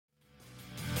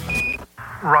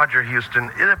Roger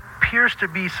Houston, it appears to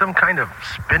be some kind of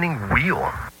spinning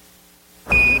wheel.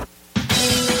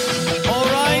 All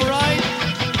right.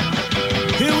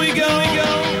 Here we go.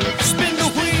 Spin the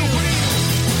wheel.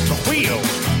 The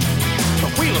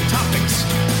wheel of topics.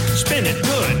 Spin it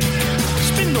good.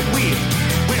 Spin the wheel.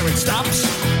 Where it stops,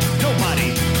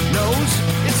 nobody knows.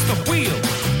 It's the wheel.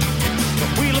 The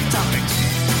wheel of topics.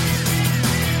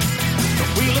 The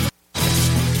wheel of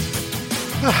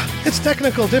It's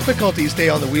technical difficulties day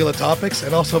on the Wheel of Topics,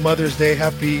 and also Mother's Day.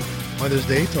 Happy Mother's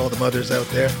Day to all the mothers out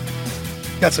there.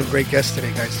 Got some great guests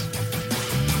today, guys.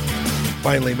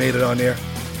 Finally made it on air.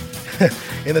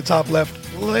 In the top left,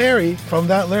 Larry from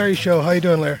That Larry Show. How you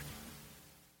doing, Larry?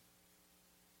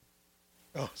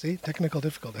 Oh, see? Technical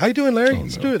difficulty. How you doing, Larry?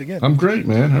 Let's do it again. I'm great,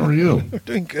 man. How are you? We're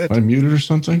doing good. Am I muted or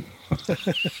something?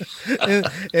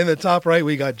 in the top right,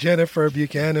 we got Jennifer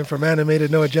Buchanan from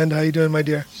Animated No Agenda. How you doing, my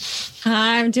dear?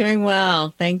 I'm doing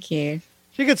well. Thank you.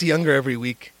 She gets younger every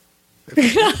week.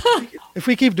 If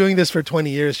we keep doing this for 20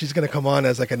 years, she's going to come on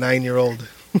as like a 9-year-old.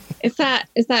 It's that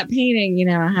painting,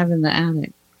 I have in the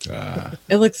attic.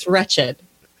 It looks wretched.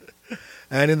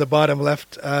 And in the bottom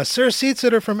left, Sir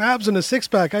Seatsitter from Abs in a Six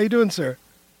Pack. How you doing, sir?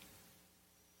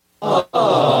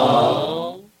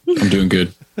 I'm doing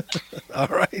good. All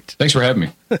right. Thanks for having me.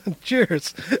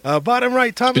 Cheers. Bottom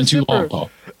right, Thomas Been too Zipper long,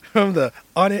 Paul. from the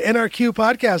On NRQ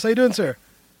podcast. How you doing, sir?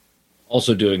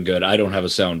 Also doing good. I don't have a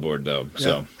soundboard though,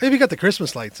 so Maybe you got the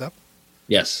Christmas lights up.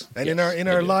 yes. And yes, in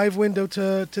our live window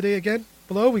today again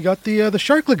below, we got the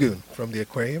Shark Lagoon from the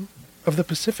Aquarium of the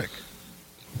Pacific.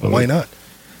 Why not?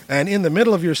 And in the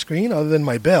middle of your screen, other than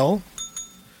my bell,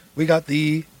 we got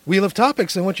the Wheel of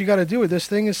Topics, and what you got to do with this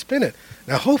thing is spin it.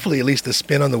 Now, hopefully, at least the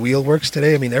spin on the wheel works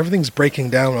today. I mean, everything's breaking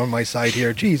down on my side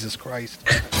here. Jesus Christ!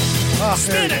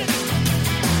 spin it.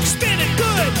 Spin it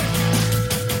good.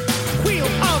 Wheel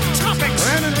of topics.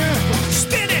 Round and round.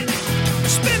 Spin it.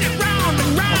 Spin it round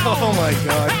and round. Oh my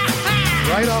God!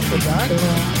 Right off the bat.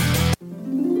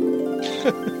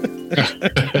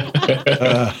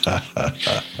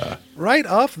 Right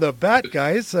off the bat,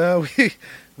 guys,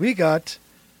 we got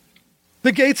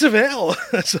the Gates of Hell.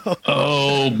 So,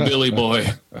 Oh, Billy boy.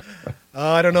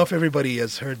 I don't know if everybody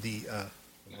has heard the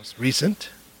most recent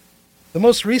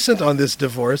on this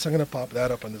divorce. I'm going to pop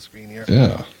that up on the screen here.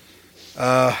 Yeah.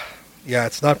 Yeah,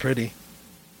 it's not pretty.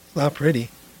 It's not pretty.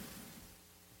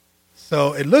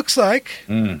 So it looks like,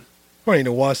 according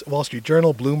to Wall Street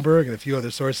Journal, Bloomberg, and a few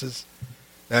other sources,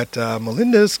 that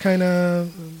Melinda's kind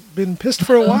of been pissed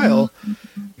for a while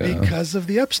because of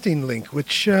the Epstein link,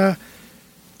 which...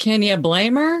 Can you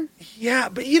blame her? Yeah,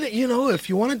 but you know, if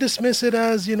you want to dismiss it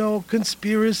as,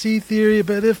 conspiracy theory,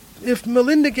 but if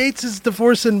Melinda Gates is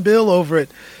divorcing Bill over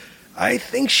it, I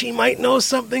think she might know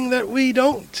something that we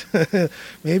don't.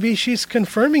 Maybe she's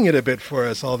confirming it a bit for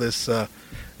us, all this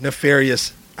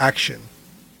nefarious action.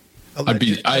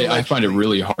 I find it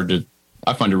really hard to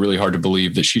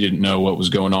believe that she didn't know what was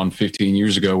going on 15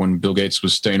 years ago when Bill Gates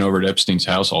was staying over at Epstein's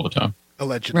house all the time.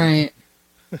 Allegedly. Right.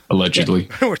 Allegedly.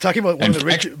 We're talking about one of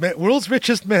the world's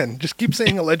richest men. Just keep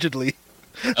saying allegedly.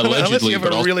 Unless you have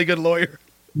a really good lawyer.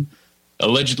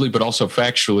 Allegedly, but also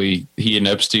factually, he and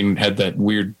Epstein had that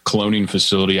weird cloning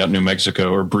facility out in New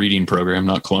Mexico, or breeding program,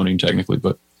 not cloning technically,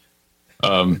 but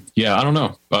yeah, I don't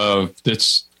know.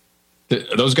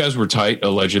 Those guys were tight,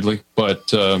 allegedly,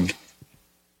 but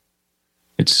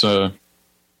it's I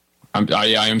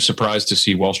am surprised to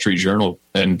see Wall Street Journal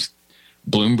and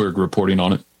Bloomberg reporting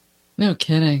on it. No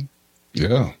kidding.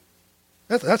 Yeah.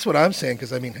 That's what I'm saying, because,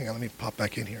 hang on, let me pop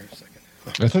back in here a second.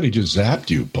 I thought he just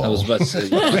zapped you, Paul. I was about to say,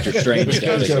 Dr. Strange.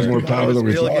 This guy's more power than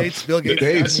we Bill thought. Gates.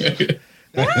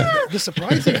 The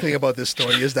surprising thing about this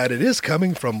story is that it is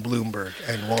coming from Bloomberg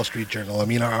and Wall Street Journal. I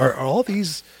mean, are all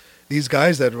these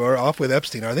guys that are off with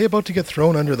Epstein, are they about to get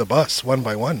thrown under the bus one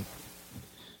by one?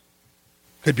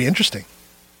 Could be interesting.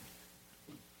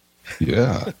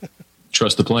 Yeah.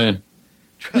 Trust the plan.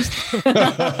 Wheel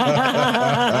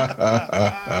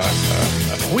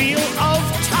of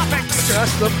topics.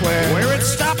 Trust the plan. Where it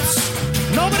stops,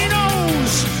 nobody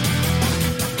knows.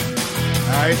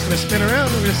 All right, it's going to spin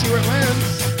around. We're going to see where it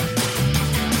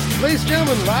lands. Ladies and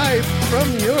gentlemen, live from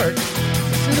New York.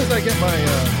 As soon as I get my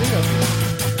thing up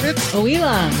here,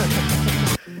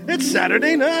 it's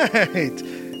Saturday night.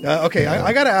 Okay,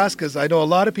 I got to ask, because I know a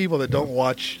lot of people that don't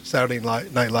watch Saturday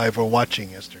Night Live were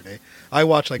watching yesterday. I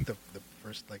watched like the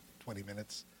first 20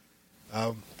 minutes.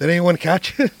 Did anyone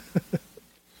catch it?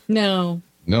 No.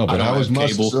 No, but how was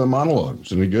Musk's monologue?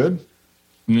 Is it good?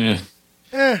 Yeah.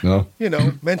 No.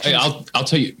 Mention. Hey, I'll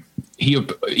tell you,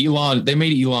 they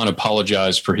made Elon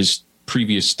apologize for his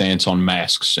previous stance on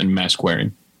masks and mask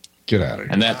wearing. Get out of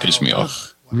here. And that pissed me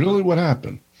off. Really? What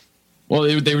happened? Well,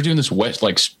 they were doing this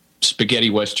spaghetti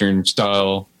Western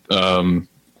style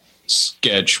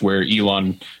sketch where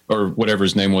Elon, or whatever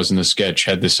his name was in the sketch,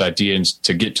 had this idea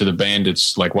to get to the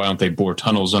bandits, like, why don't they bore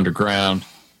tunnels underground?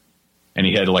 And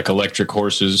he had like electric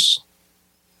horses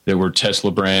that were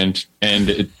Tesla brand.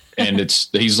 And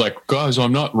he's like, guys,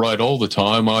 I'm not right all the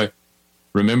time. I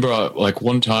remember like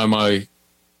one time I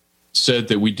said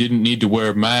that we didn't need to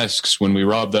wear masks when we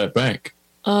robbed that bank.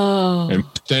 Oh. And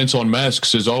stance on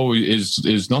masks is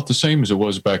not the same as it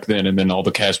was back then. And then all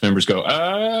the cast members go,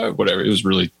 whatever. It was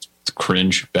really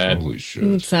cringe, bad. Holy shit.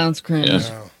 It sounds cringe.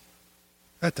 Yeah. Wow.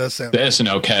 That does sound. The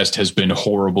SNL cast has been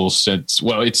horrible since.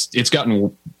 Well, it's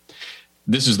gotten.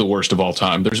 This is the worst of all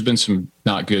time. There's been some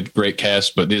not good, great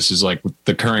casts, but this is like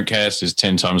the current cast is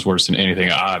 10 times worse than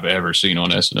anything I've ever seen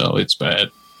on SNL. It's bad.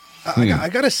 I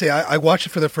gotta say, I watched it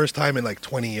for the first time in like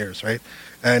 20 years, right?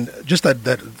 And just that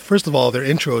first of all, their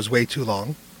intro is way too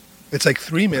long. It's like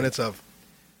 3 minutes of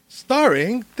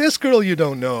starring this girl you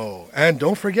don't know, and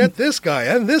don't forget this guy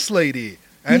and this lady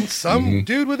and some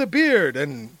dude with a beard.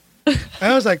 And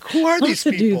I was like, who are these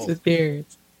people? Dudes with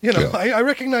beards. You know, I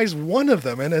recognize one of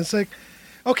them, and it's like,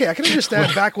 okay, I can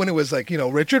understand back when it was like, you know,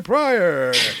 Richard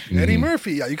Pryor, Eddie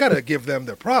Murphy. You got to give them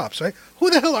their props, right?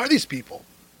 Who the hell are these people?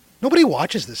 Nobody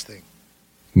watches this thing.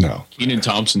 No. Kenan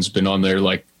Thompson's been on there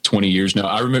like 20 years now.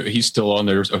 I remember he's still on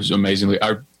there. It was amazingly.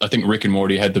 I think Rick and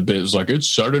Morty had the bit. It was like, it's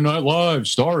Saturday Night Live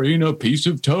starring a piece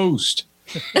of toast.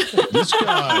 This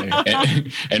guy.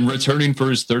 And returning for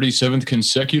his 37th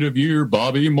consecutive year,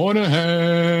 Bobby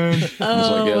Moynihan.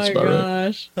 Oh, my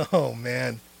gosh. Right. Oh,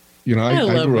 man. You know,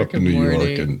 I grew up in New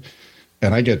York,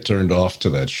 and I get turned off to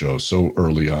that show so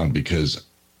early on because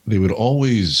they would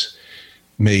always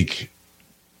make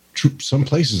some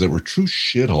places that were true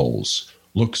shitholes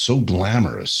look so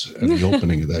glamorous at the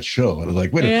opening of that show. And I was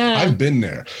like, wait, I've been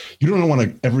there. You don't want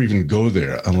to ever even go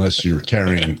there unless you're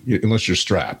unless you're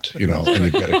strapped, you know, and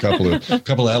you've got a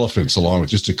couple of elephants along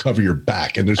with just to cover your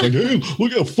back. And there's like, hey,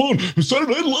 look how fun.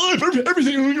 Saturday Night Live,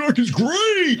 everything in New York is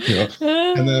great. You know?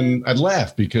 And then I'd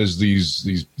laugh because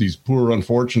these poor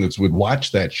unfortunates would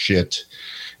watch that shit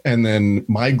and then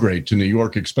migrate to New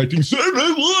York expecting Saturday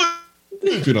Night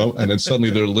Live, you know, and then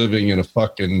suddenly they're living in a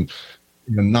fucking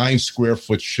 9 square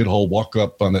foot shithole, walk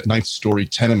up on the 9th story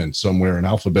tenement somewhere in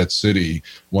Alphabet City,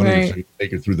 wondering if they can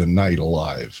make it through the night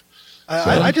alive.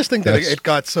 I just think that it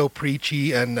got so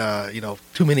preachy and, you know,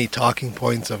 too many talking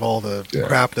points of all the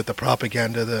crap that the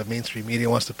propaganda, the mainstream media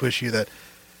wants to push you, that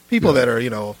people that are, you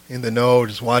know, in the know,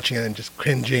 just watching it and just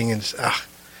cringing and just,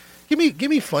 give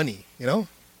me funny, you know?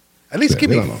 At least give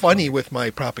me funny with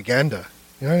my propaganda.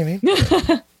 You know what I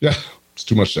mean? Yeah. It's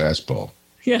too much to ask, Paul.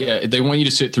 Yeah, they want you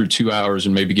to sit through 2 hours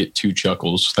and maybe get 2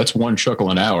 chuckles. That's 1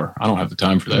 chuckle an hour. I don't have the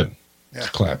time for that. It's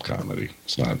clap comedy.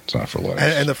 It's not for life.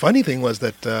 And the funny thing was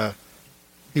that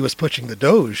he was pushing the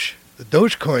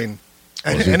Dogecoin,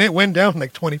 and it went down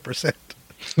like 20%.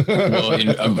 Well,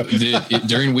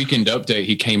 during Weekend Update,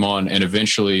 he came on and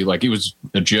eventually, like, it was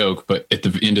a joke, but at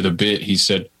the end of the bit, he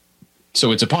said,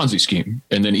 so it's a Ponzi scheme.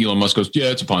 And then Elon Musk goes, yeah,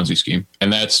 it's a Ponzi scheme.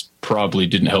 And that's probably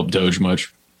didn't help Doge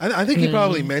much. I think he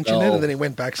probably mentioned it, and then he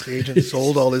went backstage and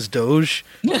sold all his Doge.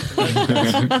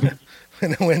 And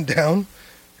it went down.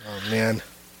 Oh, man.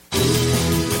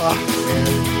 Oh, man.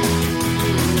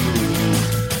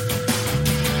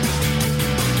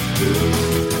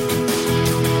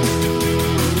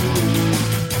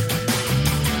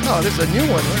 Oh, this is a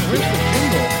new one. Where's the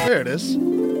jingle? There it is.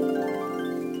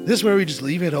 This is where we just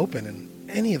leave it open, and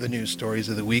any of the news stories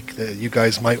of the week that you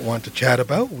guys might want to chat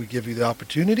about, we give you the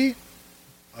opportunity.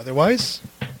 Otherwise,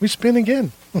 we spin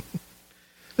again.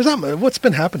 What's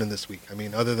been happening this week? I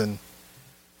mean, other than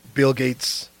Bill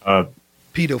Gates'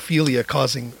 pedophilia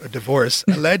causing a divorce,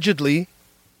 allegedly.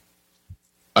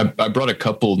 I brought a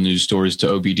couple news stories to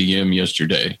OBDM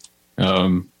yesterday.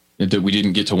 That we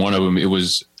didn't get to one of them. It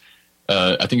was,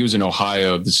 I think it was in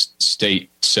Ohio. The state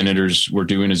senators were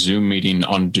doing a Zoom meeting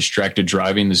on distracted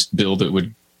driving, this bill that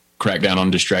would crack down on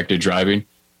distracted driving.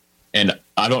 And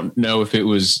I don't know if it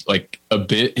was like a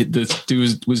bit this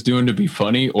dude was doing to be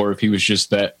funny, or if he was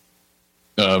just that,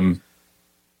 I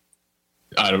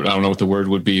don't know what the word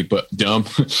would be, but dumb.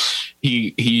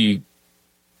 He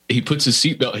puts his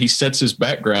seatbelt, he sets his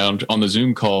background on the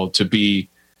Zoom call to be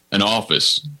an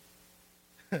office,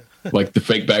 like the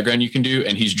fake background you can do.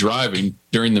 And he's driving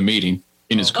during the meeting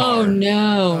in his car. Oh,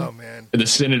 no. Oh, man. The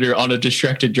senator on a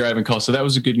distracted driving call. So that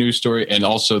was a good news story. And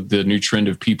also the new trend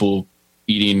of people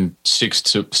eating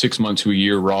 6 months to a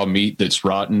year raw meat that's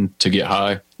rotten to get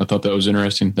high. I thought that was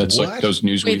interesting. That's what? like those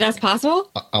news. Wait, that's possible?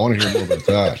 I want to hear more about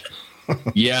that.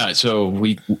 Yeah. So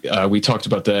we talked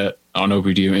about that on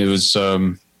OBD. It was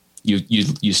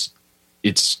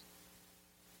it's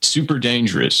super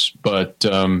dangerous, but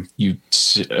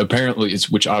apparently it's,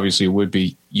 which obviously it would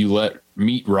be, you let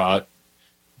meat rot,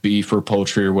 beef or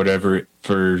poultry or whatever,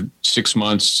 for 6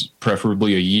 months,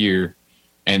 preferably a year,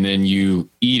 and then you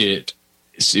eat it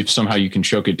if somehow you can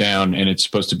choke it down, and it's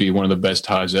supposed to be one of the best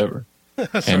highs ever.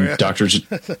 And doctors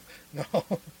No.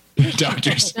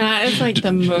 doctors That is like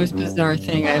the most bizarre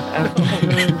thing I've ever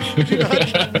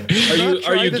heard.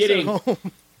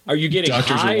 Are you getting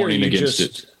doctors high, are warning or against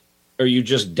it. are you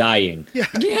just dying? Yeah.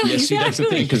 Yeah, see, that's the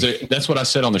thing, because that's what I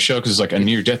said on the show, because it's like a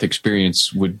near-death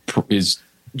experience is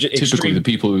typically Extreme- the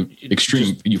people who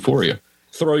extreme euphoria.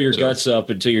 Throw your guts up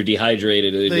until you're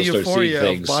dehydrated, and then The you'll start seeing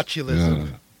euphoria of things. botulism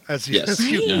as you, Yes. as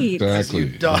you, Right. as you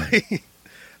Exactly. die.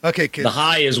 Okay, kids. The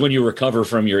high is when you recover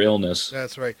from your illness.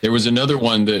 That's right. There was another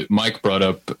one that Mike brought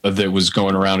up that was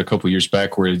going around a couple years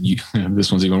back, where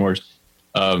this one's even worse.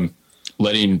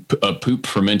 Letting poop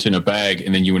ferment in a bag,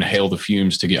 and then you inhale the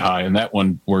fumes to get high, and that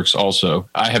one works also.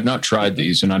 I have not tried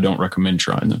these, and I don't recommend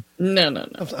trying them. No.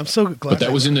 I'm so glad. But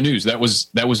that was in the news. That was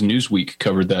Newsweek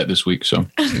covered that this week. So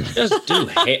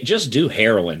Just do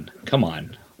heroin. Come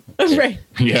on. Right.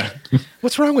 yeah,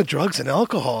 What's wrong with drugs and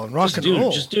alcohol and rock and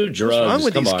roll? Just do What's drugs. wrong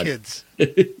with Come these on. kids?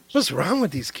 What's wrong with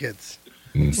these kids?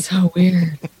 So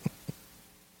weird.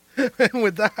 And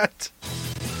with that,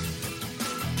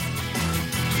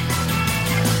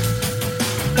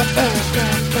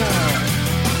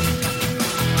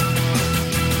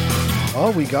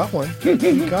 oh, we got one.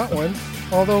 We got one.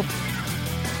 Although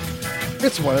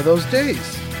it's one of those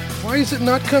days. Why is it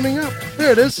not coming up?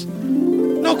 There it is.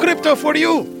 No crypto for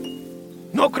you.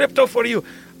 No crypto for you.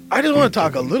 I just want to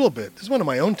talk a little bit. This is one of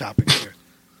my own topics here.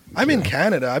 I'm in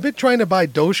Canada. I've been trying to buy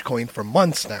Dogecoin for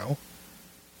months now.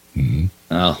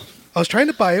 Oh, I was trying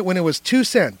to buy it when it was 2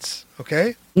 cents.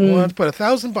 Okay, I wanted to put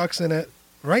 $1,000 in it.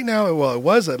 Right now, well, it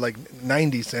was at like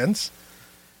 90 cents.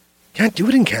 Can't do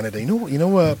it in Canada.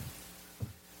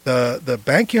 The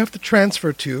bank you have to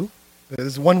transfer to.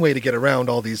 There's one way to get around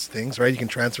all these things, right? You can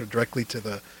transfer directly to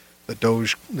the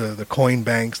Doge, the coin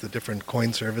banks, the different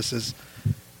coin services.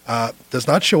 Does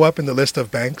not show up in the list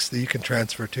of banks that you can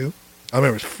transfer to. I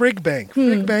remember Frig Bank.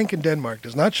 Frig Bank in Denmark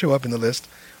does not show up in the list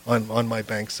on my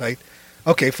bank site.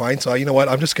 Okay, fine. So you know what?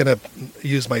 I'm just going to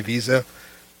use my Visa.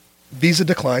 Visa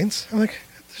declines. I'm like,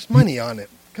 there's money on it.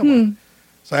 Come on.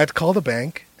 So I had to call the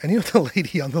bank. And you know what the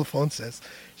lady on the phone says?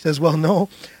 She says, well, no,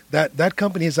 that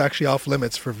company is actually off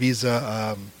limits for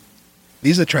Visa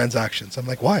Visa transactions. I'm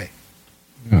like, why?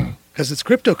 Yeah. Because it's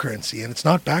cryptocurrency and it's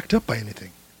not backed up by anything.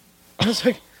 I was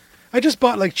like, I just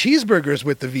bought like cheeseburgers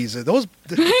with the Visa. Those,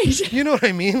 Right. you know what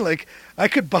I mean? Like I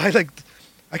could buy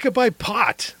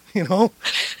pot, and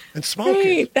smoke it.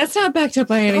 Right. That's not backed up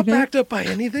by Not anything. backed up by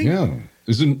anything. Yeah.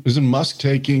 Isn't Musk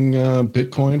taking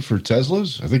Bitcoin for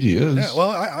Teslas? I think he is. Yeah, well,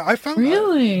 I found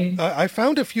Really? I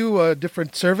found a few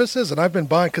different services, and I've been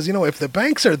buying because if the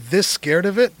banks are this scared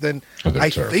of it, then Oh, they're I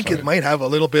think it terrified. might have a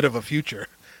little bit of a future.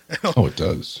 Oh, it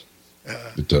does.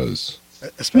 It does.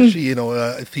 Especially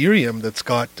Ethereum that's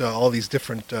got all these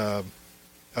different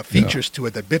features to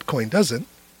it that Bitcoin doesn't.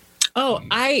 Oh,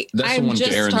 That's the I'm one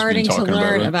just Darren's been starting to talking about,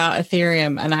 learn right? about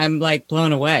Ethereum, and I'm like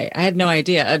blown away. I had no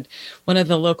idea. One of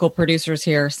the local producers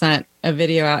here sent a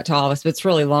video out to all of us, but it's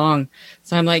really long.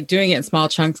 So I'm like doing it in small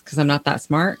chunks because I'm not that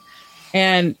smart.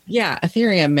 And yeah,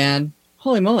 Ethereum, man,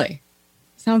 holy moly,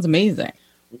 sounds amazing.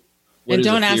 what And is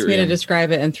don't ask me to Ethereum?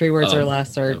 describe it in 3 words or Oh,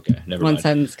 less or okay, never one mind.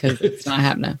 sentence because it's not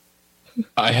happening.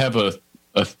 I have a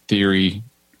theory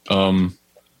about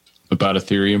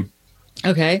Ethereum.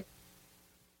 Okay.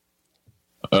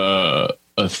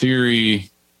 A theory.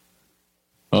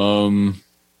 That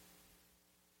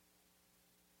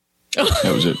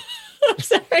was it. I'm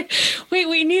sorry. Wait,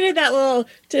 we needed that little.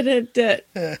 We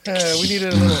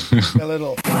needed a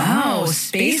little. Wow,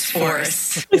 Space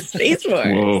Force. Space Force.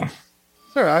 Whoa,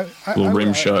 Sorry, little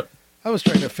rim shot. I was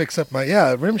trying to fix up my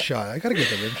rim shot. I got to get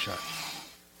the rim shot.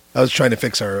 I was trying to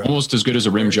fix our. Almost as good as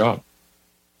a rim job.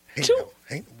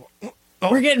 Hey,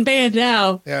 We're getting banned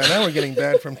now. yeah, now we're getting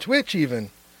banned from Twitch, even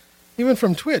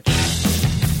from Twitch. All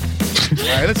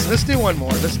right, let's do one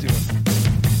more. Let's do one.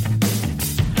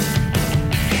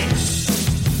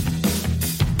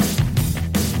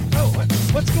 Oh,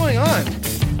 what's going on?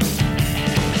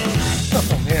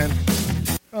 Oh man.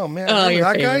 Oh, Remember your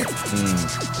that guy? favorite.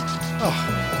 Oh,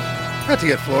 I had to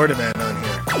get Florida Man on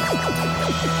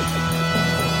here.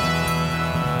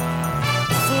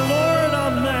 Florida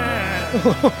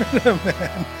man.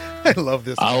 Man, I love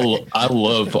this. guy. I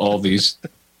love all these.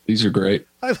 These are great.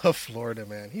 I love Florida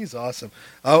Man. He's awesome.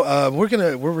 Oh,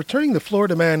 we're returning the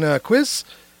Florida Man quiz.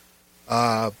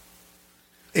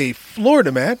 a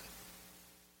Florida man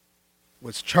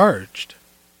was charged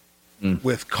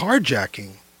with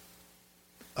carjacking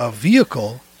a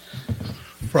vehicle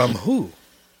from who?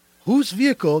 Whose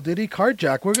vehicle did he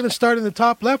carjack? We're going to start in the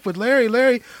top left with Larry.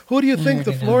 Larry, who do you think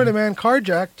the Florida man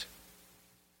carjacked?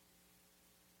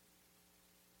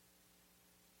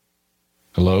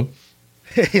 Hello?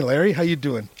 Hey, Larry, how you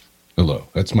doing? Hello.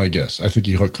 That's my guess. I think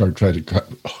he tried to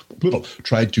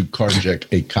carjack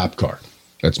a cop car.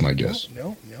 That's my guess.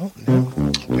 No.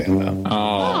 Okay.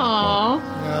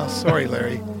 Well, sorry,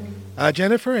 Larry.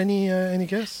 Jennifer, any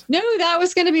guess? No, that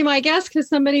was going to be my guess because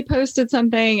somebody posted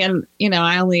something, and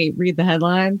I only read the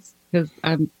headlines because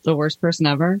I'm the worst person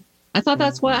ever. I thought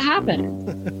that's what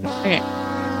happened. Okay.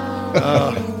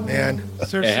 Oh man.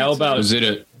 Hey, how about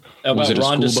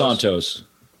Ron DeSantos?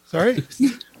 Sorry.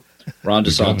 Ron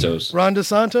DeSantos. Ron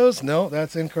DeSantos? No,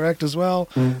 that's incorrect as well.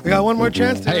 We got one more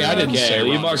chance. Hey, I didn't say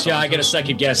Ron DeSantos. I get a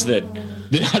second guess then.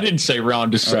 I didn't say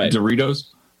Ron Doritos.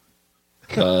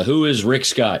 Who is Rick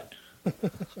Scott? I'm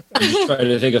just trying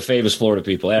to think of famous Florida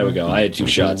people. There we go. I had 2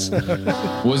 shots.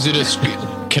 Was it a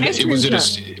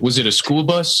school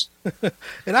bus? It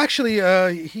actually,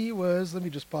 he was. Let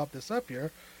me just pop this up here.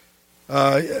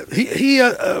 He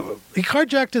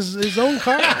carjacked his own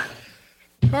car.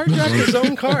 Carjacked his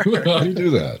own car. How do you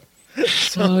do that?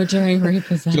 So during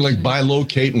repossession, to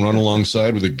bilocate and run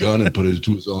alongside with a gun and put it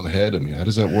to his own head. I mean, how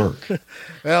does that work?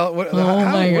 Well,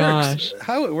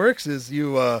 how it works is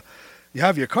you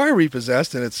have your car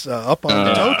repossessed and it's up on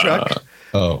the tow truck.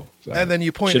 And then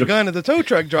you point the gun at the tow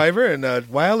truck driver, and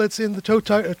while it's in the tow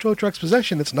truck's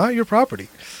possession, it's not your property.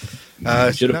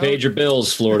 Should have paid your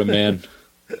bills, Florida man.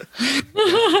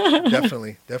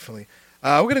 Definitely.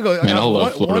 We're gonna go. Man,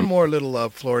 one more little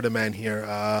Florida man here.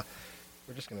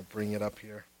 We're just gonna bring it up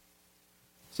here.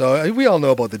 So we all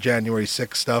know about the January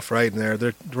 6th stuff, right? And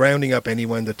they're rounding up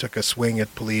anyone that took a swing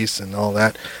at police and all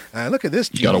that. Look at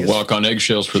this. You got to walk on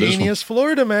eggshells for this one. Genius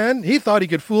Florida man. He thought he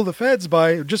could fool the feds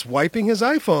by just wiping his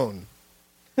iPhone.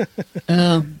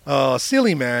 Oh,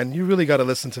 silly man. You really got to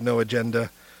listen to No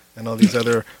Agenda and all these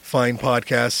other fine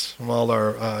podcasts from all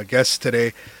our guests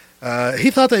today. He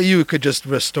thought that you could just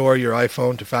restore your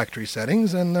iPhone to factory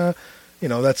settings and,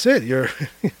 that's it. You're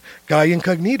guy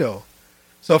incognito.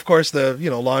 So, of course, the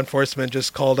law enforcement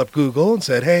just called up Google and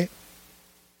said, hey,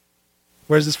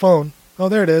 where's this phone? Oh,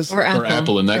 there it is. Or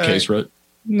Apple in that case, right?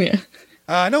 Yeah.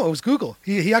 No, it was Google.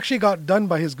 He actually got done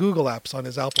by his Google apps on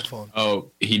his Apple phone. Oh,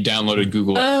 he downloaded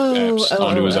Google apps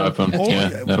onto his iPhone.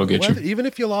 Yeah, that'll get you. Even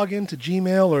if you log into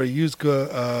Gmail or you use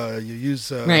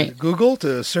Google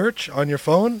to search on your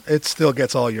phone, it still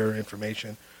gets all your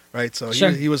information, right? So sure.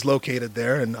 he was located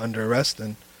there and under arrest,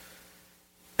 and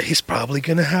he's probably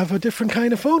going to have a different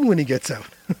kind of phone when he gets out.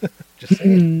 Just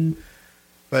saying.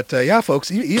 But yeah, folks,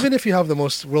 even if you have the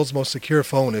world's most secure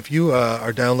phone, if you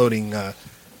are downloading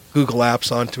Google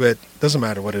apps onto it, doesn't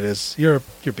matter what it is, you're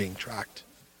being tracked.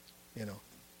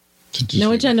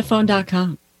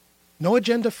 NoAgendaPhone.com.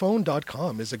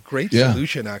 NoAgendaPhone.com is a great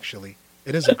solution. Actually,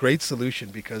 it is a great solution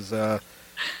because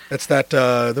it's that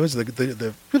those are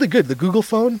the really good the Google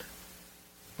phone,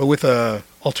 but with a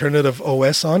alternative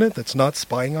OS on it that's not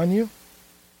spying on you.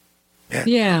 Man,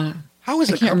 yeah. How is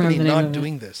a company not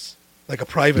doing this? Like a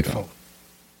private phone.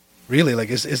 Really? Like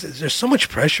is there so much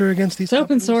pressure against these? It's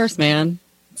open source, man.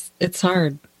 It's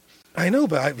hard. I know,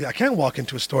 but I can't walk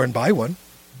into a store and buy one.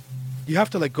 You have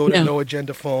to go to No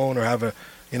Agenda Phone or have a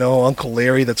Uncle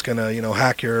Larry that's gonna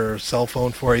hack your cell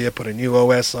phone for you, put a new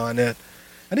OS on it,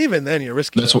 and even then you're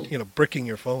risking bricking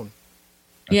your phone.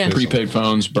 Yeah, prepaid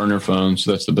phones, burner phones.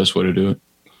 That's the best way to do it.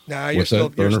 Nah, you're still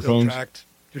tracked.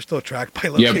 You're still tracked by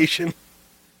location.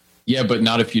 Yeah, but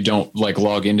not if you don't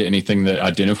log into anything that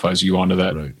identifies you onto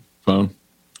that phone.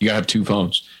 You gotta have 2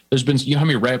 phones. There's been, how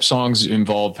many rap songs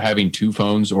involve having 2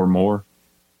 phones or more?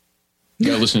 You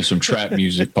gotta listen to some trap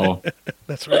music, Paul.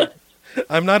 That's right.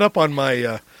 I'm not up on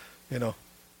my,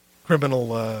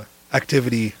 criminal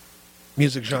activity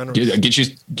music genre. Get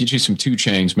you some 2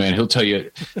 Chainz, man. He'll tell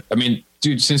you. I mean,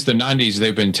 dude, since the 90s,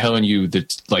 they've been telling you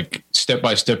that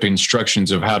step-by-step instructions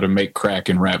of how to make crack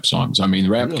in rap songs. I mean,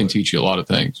 rap can teach you a lot of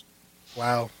things.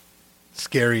 Wow,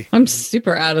 scary. I'm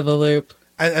super out of the loop.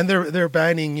 And they're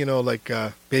banning,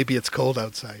 "Baby, It's Cold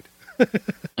Outside."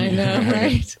 I know,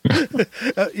 right?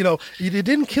 You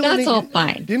didn't kill That's any. all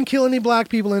fine. Didn't kill any black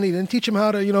people, and you didn't teach them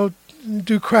how to,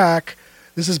 do crack.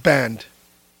 This is banned.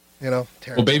 Terrible.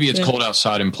 Well, "Baby, It's Cold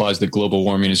Outside" implies that global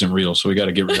warming isn't real, so we got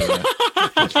to get rid of that.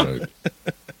 That's right.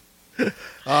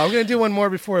 We're gonna do one more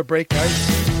before a break, guys.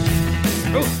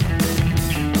 Oh.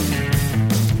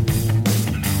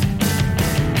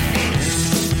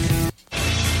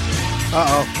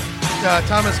 Uh-oh.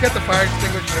 Thomas, get the fire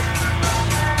extinguisher.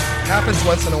 Happens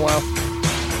once in a while.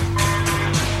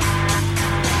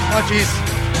 Oh, jeez.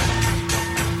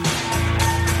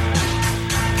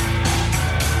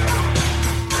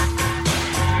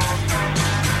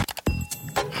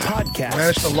 Podcast.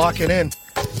 Managed to lock it in.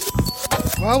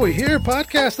 While we're here,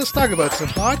 podcast. Let's talk about some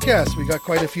podcasts. We got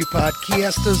quite a few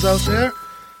podcastas out there.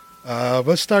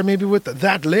 Let's start maybe with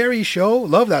That Larry Show.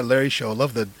 Love That Larry Show.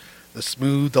 Love the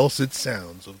smooth, dulcet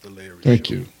sounds of the Larry Thank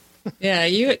Show. you. Yeah,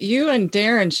 you and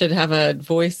Darren should have a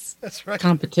voice That's right.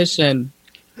 competition.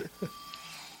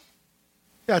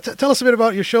 Yeah, tell us a bit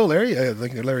about your show, Larry. I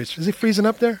think Larry's, is he freezing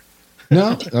up there?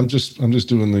 No, I'm just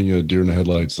doing the deer in the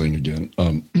headlights thing again.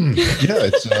 Yeah,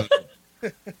 it's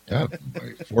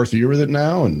my fourth year with it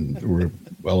now, and we're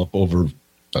well up over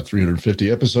about 350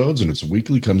 episodes, and it's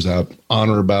weekly, comes out on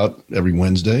or about every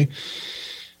Wednesday.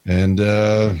 And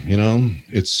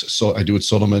it's so I do it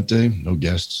solamente, no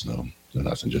guests, no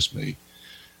nothing, just me.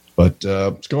 But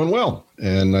it's going well,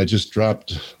 and I just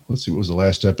dropped. Let's see, what was the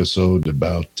last episode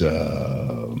about?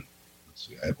 I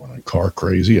had one on Car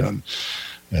Crazy on.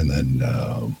 And then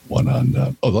one on,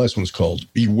 the last one's called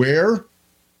Beware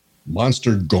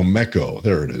Monster Gomeko.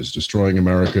 There it is, Destroying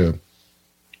America,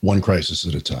 One Crisis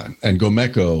at a Time. And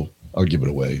Gomeko, I'll give it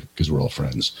away because we're all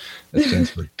friends. That stands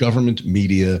for Government,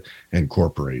 Media, and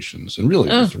Corporations. And really,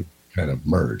 the three kind of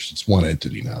merged. It's one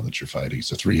entity now that you're fighting.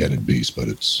 It's a three-headed beast, but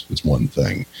it's one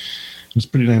thing. It's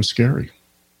pretty damn scary. It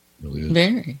really is.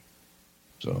 Very.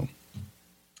 So...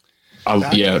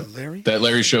 that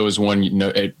Larry Show is one.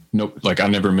 Like I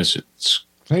never miss it.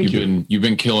 Thank you. You've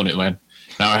been killing it, man.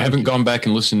 Now I haven't gone back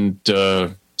and listened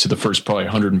to the first probably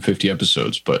 150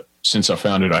 episodes, but since I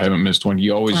found it, I haven't missed one.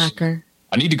 You always. Slacker.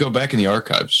 I need to go back in the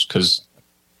archives because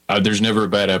there's never a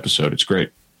bad episode. It's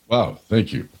great. Wow,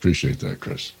 thank you. Appreciate that,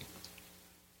 Chris.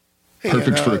 Hey,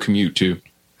 Perfect for a commute too.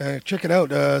 Check it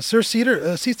out, Sir Seat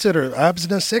Sitter, Abs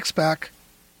in a Six Pack.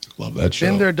 Love that show.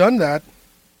 Been there, done that.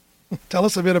 Tell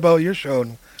us a bit about your show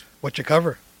and what you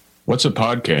cover. What's a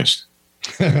podcast?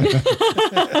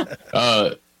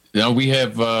 We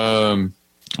have.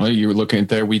 You were looking at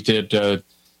there. We did.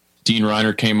 Dean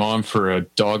Reiner came on for a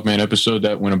Dogman episode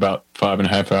that went about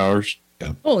 5.5 hours.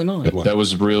 Yeah. Holy moly! That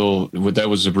was a real.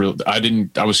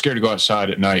 I was scared to go outside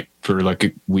at night for like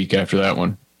a week after that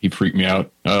one. He freaked me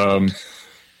out.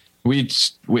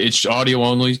 It's audio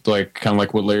only, like kind of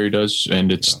like what Larry does, and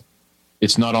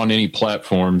it's not on any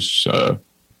platforms. But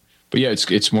yeah,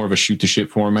 it's more of a shoot the shit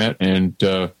format, and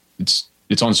it's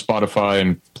on Spotify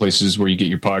and places where you get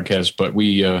your podcasts. But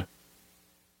we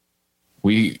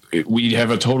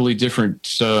have a totally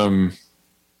different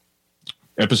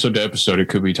episode to episode. It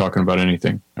could be talking about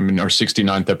anything. I mean, our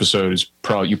 69th episode is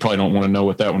you probably don't want to know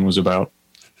what that one was about.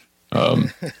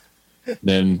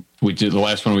 Then we did the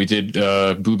last one we did.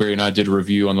 Blueberry and I did a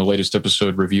review on the latest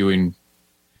episode reviewing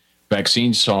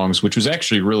vaccine songs, which was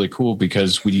actually really cool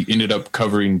because we ended up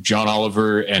covering John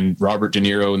Oliver and Robert De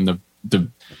Niro in the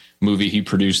movie he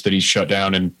produced that he shut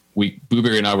down. And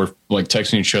Blueberry and I were like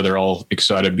texting each other all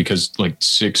excited because like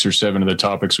 6 or 7 of the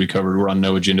topics we covered were on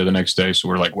No Agenda the next day. So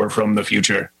we're like, we're from the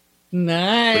future.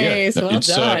 Nice. Well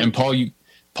done. And Paul, you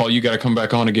got to come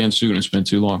back on again soon. It's been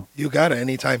too long. You got it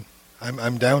anytime.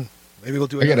 I'm down. Maybe we'll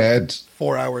do it. I got to add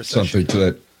 4 hours something to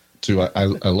that too. I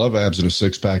love Abs in a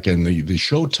Six Pack, and the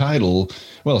show title.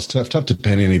 Well, it's tough to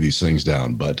pin any of these things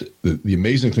down, but the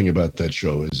amazing thing about that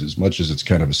show is, as much as it's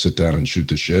kind of a sit down and shoot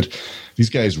the shit, these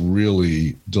guys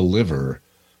really deliver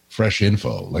fresh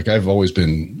info. Like I've always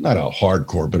been not a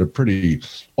hardcore, but a pretty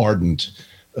ardent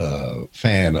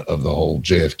fan of the whole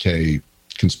JFK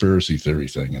conspiracy theory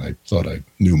thing, and I thought I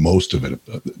knew most of it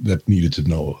that needed to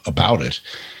know about it.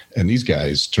 And these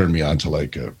guys turned me on to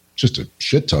like just a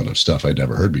shit ton of stuff I'd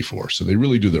never heard before. So they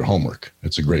really do their homework.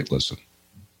 It's a great listen.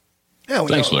 Yeah,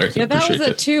 thanks, Larry. Yeah, that was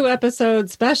a 2-episode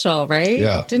special, right?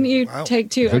 Yeah. Didn't you take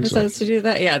 2 episodes to do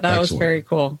that? Yeah, that was very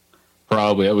cool.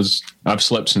 Probably. I've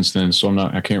slept since then, so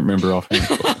I can't remember offhand.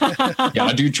 Yeah,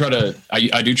 I do try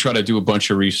to do a bunch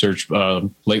of research.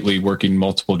 Lately, working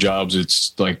multiple jobs,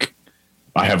 it's like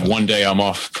I have one day I'm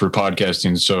off for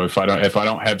podcasting. So if I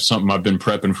don't have something I've been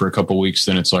prepping for a couple of weeks,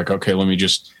 then it's like, okay, let me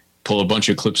just pull a bunch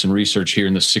of clips and research here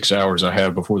in the 6 hours I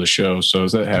have before the show. So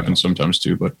that happens sometimes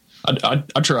too, but I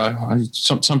try.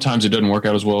 Sometimes it doesn't work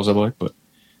out as well as I like, but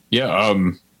yeah.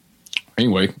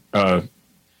 Anyway,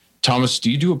 Thomas, do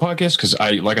you do a podcast? Because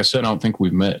like I said, I don't think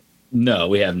we've met. No,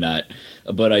 we have not,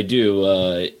 but I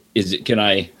do. Can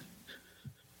I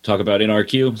talk about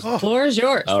NRQ? Oh, floor is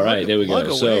yours. All right, there we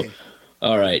go. So,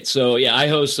 all right. So yeah, I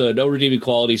host No Redeeming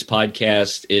Qualities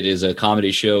podcast. It is a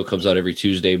comedy show. It comes out every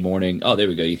Tuesday morning. Oh, there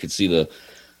we go. You can see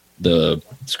the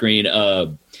screen.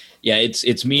 Yeah,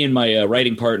 it's me and my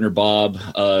writing partner Bob.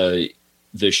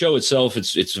 The show itself,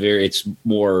 it's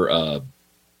more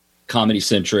comedy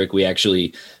centric. We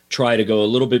actually try to go a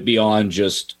little bit beyond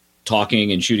just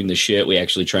talking and shooting the shit. We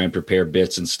actually try and prepare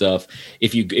bits and stuff.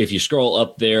 If you scroll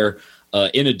up there,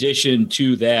 in addition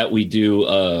to that, we do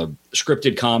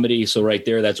scripted comedy. So right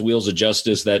there, that's Wheels of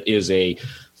Justice. That is a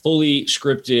fully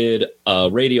scripted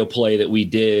radio play that we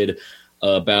did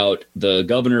about the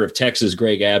governor of Texas,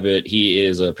 Greg Abbott. He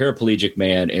is a paraplegic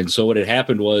man. And so what had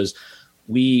happened was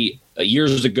we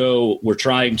years ago were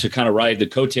trying to kind of ride the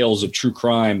coattails of true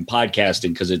crime podcasting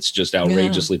because it's just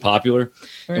outrageously popular.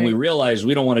 Right. And we realized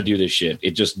we don't want to do this shit.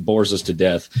 It just bores us to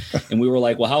death. And we were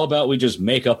like, well, how about we just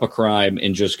make up a crime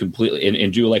and just completely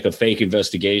and do like a fake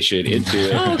investigation into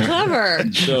it. Oh, clever.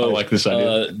 So I like this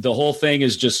idea. The whole thing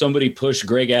is just somebody pushed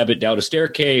Greg Abbott down a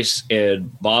staircase,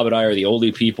 and Bob and I are the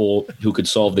only people who could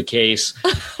solve the case.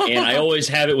 And I always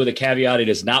have it with a caveat. It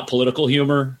is not political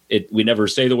humor. We never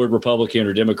say the word Republican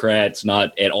or Democrat. It's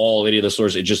not at all any of the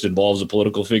sources. It just involves a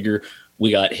political figure.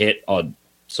 We got hit on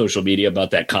social media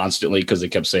about that constantly because they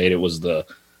kept saying it was the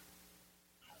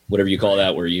whatever you call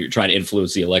that, where you're trying to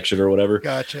influence the election or whatever.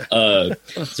 Gotcha.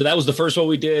 So that was the first one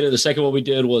we did. And the second one we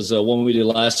did was one we did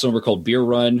last summer called Beer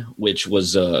Run, which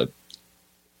was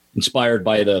inspired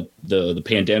by the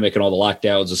pandemic and all the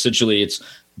lockdowns. Essentially, it's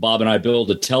Bob and I build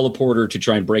a teleporter to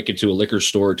try and break into a liquor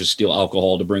store to steal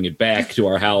alcohol to bring it back to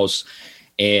our house.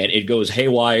 And it goes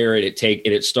haywire, and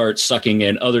it starts sucking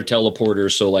in other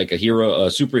teleporters. So like a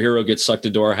superhero gets sucked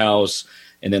into our house,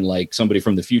 and then like somebody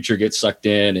from the future gets sucked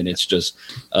in, and it's just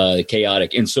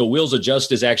chaotic. And so Wheels of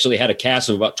Justice actually had a cast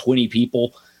of about 20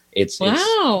 people. It's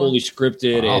fully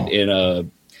scripted and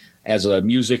has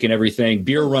music and everything.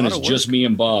 Beer Run is just me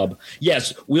and Bob.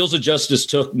 Yes, Wheels of Justice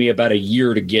took me about a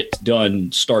year to get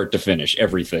done, start to finish,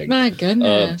 everything. My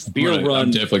goodness. Beer Run.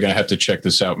 I'm definitely going to have to check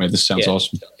this out, man. This sounds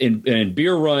awesome. And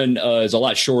Beer Run is a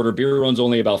lot shorter. Beer Run's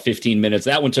only about 15 minutes.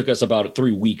 That one took us about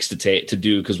 3 weeks to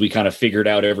do because we kind of figured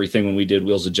out everything when we did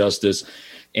Wheels of Justice.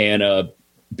 And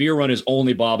Beer Run is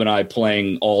only Bob and I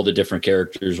playing all the different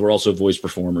characters. We're also voice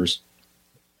performers.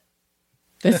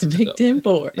 That's a big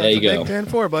 10-4. There you go. Big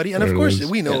 10-4, buddy. And of course,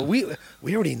 we know we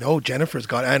already know Jennifer's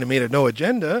got animated No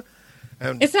Agenda.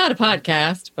 And it's not a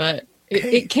podcast, but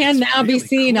it can now be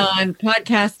seen on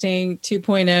Podcasting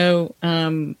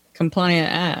 2.0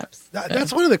 compliant apps.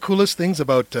 That's one of the coolest things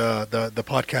about the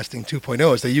Podcasting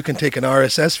 2.0 is that you can take an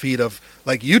RSS feed of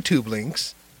like YouTube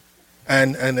links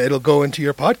and it'll go into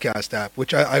your podcast app,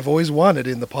 which I've always wanted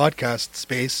in the podcast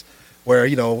space where,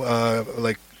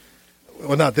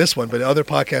 well, not this one, but other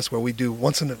podcasts where we do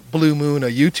once in a blue moon a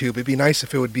YouTube. It'd be nice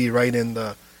if it would be right in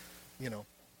the,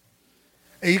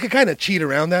 you can kind of cheat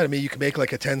around that. I mean, you can make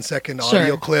like a 10-second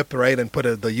audio clip, right, and put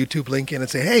the YouTube link in and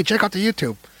say, hey, check out the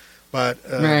YouTube. But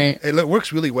it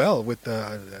works really well with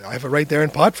I have it right there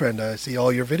in Podfriend. I see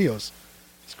all your videos.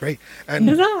 It's great. And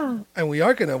we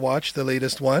are going to watch the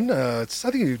latest one. I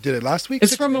think you did it last week.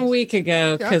 It's from a week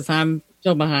ago because I'm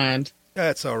still behind.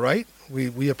 That's all right.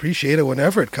 We appreciate it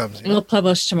whenever it comes. We'll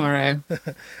publish tomorrow.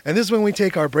 And this is when we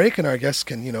take our break and our guests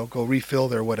can, go refill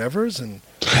their whatevers and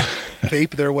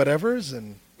vape their whatevers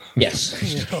and yes,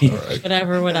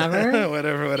 whatever.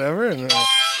 whatever. And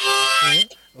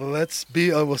let's be.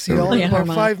 We'll see you all in about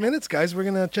 5 minutes, guys. We're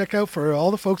gonna check out for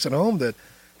all the folks at home that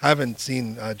haven't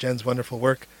seen Jen's wonderful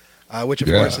work, which of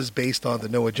course is based on the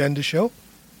No Agenda show.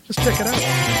 Just check it out.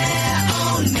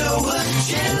 No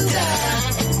Agenda.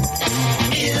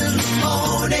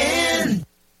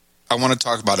 I want to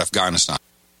talk about Afghanistan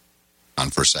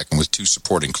for a second with two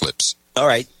supporting clips. All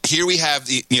right. Here we have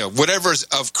whatever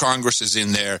of Congress is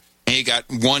in there, and you got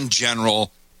one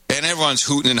general, and everyone's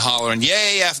hooting and hollering,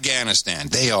 yay, Afghanistan.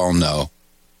 They all know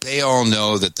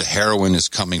that the heroin is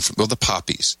coming from, the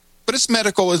poppies. But it's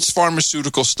medical, it's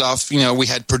pharmaceutical stuff. We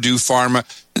had Purdue Pharma.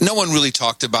 No one really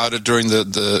talked about it during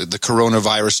the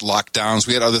coronavirus lockdowns.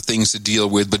 We had other things to deal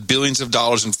with, but billions of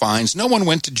dollars in fines. No one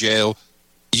went to jail.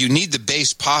 You need the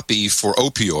base poppy for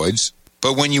opioids,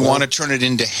 but when you want to turn it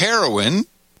into heroin,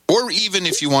 or even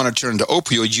if you want to turn it into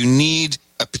opioid, you need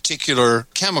a particular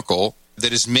chemical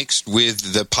that is mixed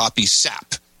with the poppy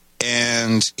sap.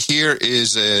 And here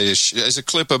is a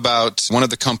clip about one of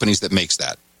the companies that makes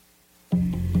that.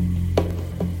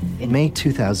 In May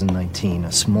 2019,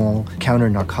 a small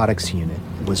counter-narcotics unit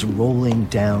was rolling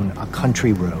down a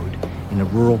country road in a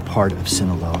rural part of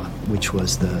Sinaloa, which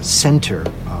was the center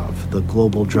of the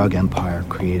global drug empire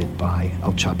created by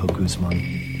El Chapo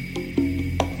Guzman.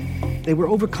 They were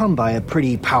overcome by a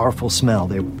pretty powerful smell.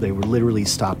 They were literally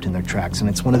stopped in their tracks, and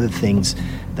it's one of the things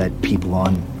that people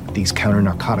on these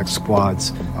counter-narcotics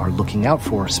squads are looking out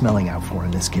for, smelling out for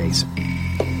in this case.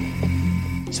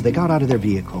 So they got out of their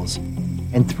vehicles,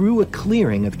 and through a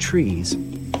clearing of trees,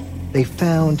 they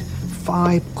found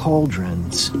 5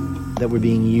 cauldrons that were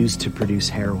being used to produce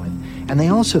heroin. And they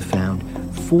also found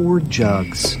 4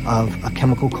 jugs of a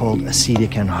chemical called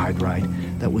acetic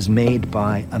anhydride that was made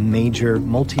by a major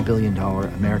multi-billion-dollar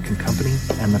American company,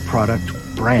 and the product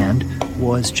brand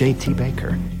was J.T.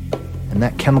 Baker. And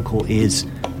that chemical is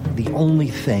the only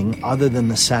thing other than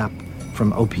the sap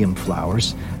from opium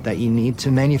flowers that you need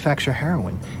to manufacture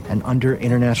heroin. And under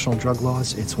international drug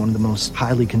laws, it's one of the most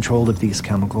highly controlled of these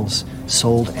chemicals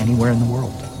sold anywhere in the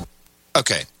world.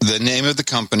 Okay, the name of the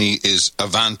company is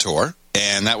Avantor,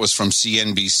 and that was from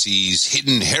CNBC's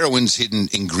Heroin's Hidden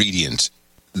Ingredient.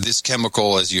 This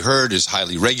chemical, as you heard, is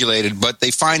highly regulated, but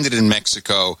they find it in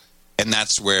Mexico, and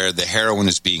that's where the heroin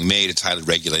is being made. It's highly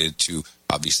regulated to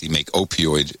obviously make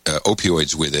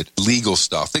opioids with it, legal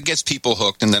stuff that gets people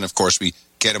hooked, and then, of course, we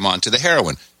get them onto the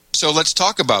heroin. So let's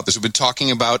talk about this. We've been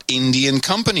talking about Indian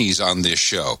companies on this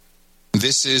show.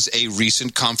 This is a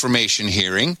recent confirmation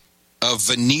hearing of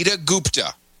Vanita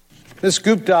Gupta. Ms.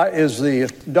 Gupta is the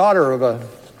daughter of a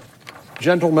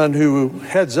gentleman who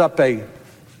heads up a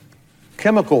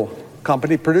chemical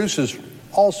company, produces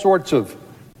all sorts of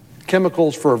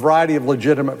chemicals for a variety of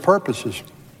legitimate purposes.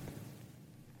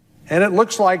 And it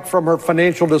looks like from her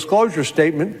financial disclosure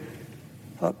statement,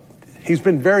 he's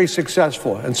been very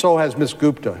successful, and so has Ms.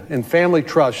 Gupta, in family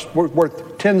trusts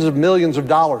worth tens of millions of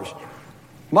dollars,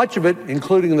 much of it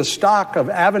including the stock of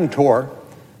Avantor,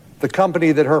 the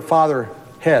company that her father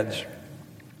heads.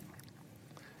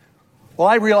 Well,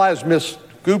 I realize Ms.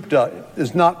 Gupta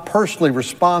is not personally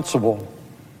responsible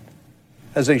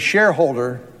as a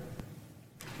shareholder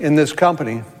in this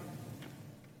company,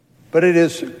 but it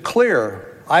is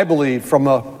clear, I believe, from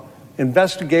an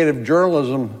investigative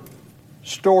journalism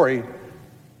story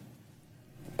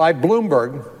by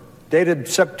Bloomberg, dated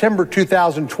September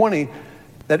 2020,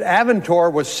 that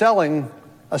Avantor was selling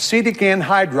acetic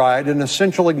anhydride, an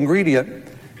essential ingredient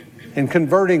in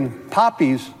converting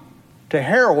poppies to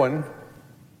heroin,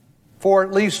 for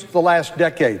at least the last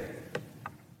decade.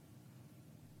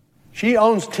 She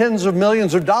owns tens of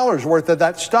millions of dollars worth of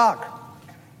that stock.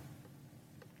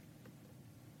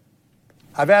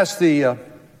 I've asked the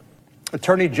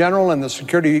Attorney General and the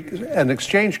Security and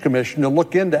Exchange Commission to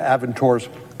look into Avantor's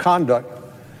conduct,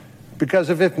 because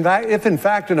if in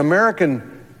fact an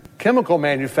American chemical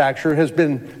manufacturer has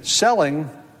been selling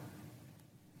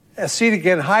acetic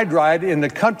anhydride in the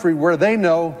country where they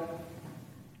know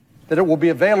that it will be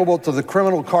available to the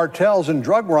criminal cartels and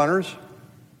drug runners,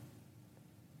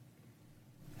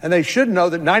 and they should know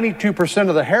that 92%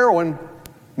 of the heroin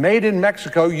made in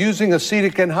Mexico using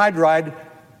acetic anhydride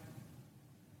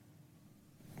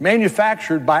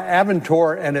manufactured by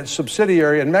Avantor and its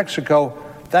subsidiary in Mexico,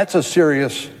 that's a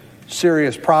serious,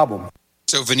 serious problem.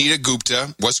 So Vanita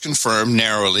Gupta was confirmed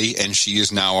narrowly, and she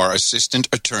is now our Assistant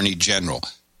Attorney General.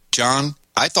 John,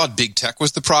 I thought big tech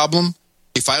was the problem.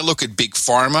 If I look at big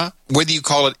pharma, whether you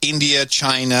call it India,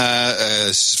 China,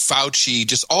 Fauci,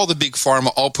 just all the big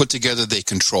pharma all put together, they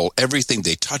control everything.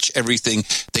 They touch everything.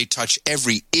 They touch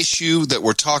every issue that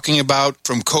we're talking about,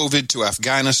 from COVID to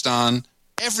Afghanistan,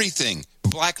 everything.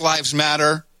 Black Lives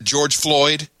Matter, George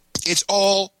Floyd, it's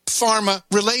all pharma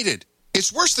related.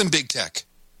 It's worse than big tech.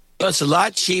 Well, it's a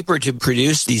lot cheaper to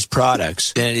produce these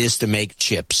products than it is to make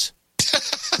chips.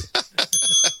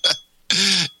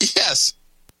 Yes.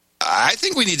 I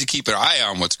think we need to keep an eye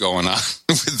on what's going on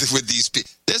with these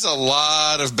people. There's a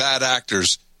lot of bad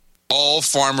actors, all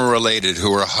pharma related,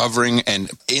 who are hovering and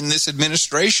in this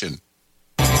administration.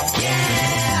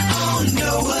 Yeah, on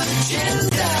no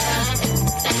agenda.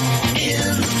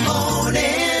 In the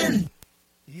morning.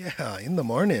 Yeah, in the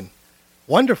morning.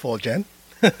 Wonderful, Jen.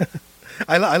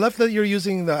 I love that you're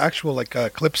using the actual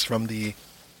clips from the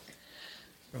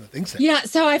things. Yeah,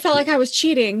 so I felt like I was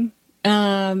cheating.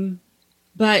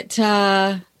 But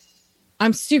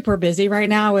I'm super busy right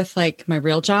now with my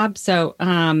real job. So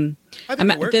I'm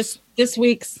at this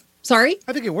week's. Sorry?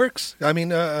 I think it works. I mean,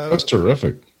 that's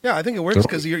terrific. Yeah, I think it works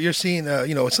because you're seeing,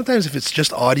 sometimes if it's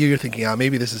just audio, you're thinking,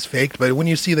 maybe this is faked. But when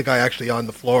you see the guy actually on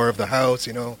the floor of the house,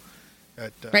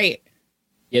 right.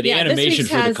 Yeah, the animation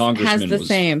for the congressman has the was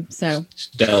same. So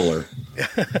stellar.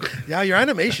 Yeah, your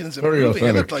animation's very improving. It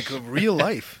authentic. looked like a real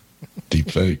life. Deep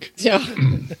fake.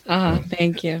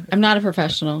 Thank you. I'm not a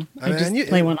professional. I just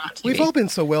play one on TV. We've all been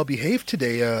so well behaved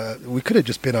today. We could have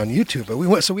just been on YouTube, but we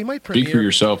might premiere. Speak for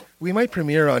yourself. We might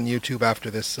premiere on YouTube after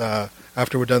this.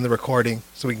 After we're done the recording,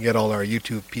 so we can get all our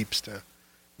YouTube peeps to,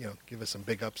 give us some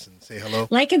big ups and say hello.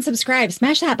 Like and subscribe.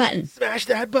 Smash that button. Smash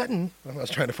that button. I was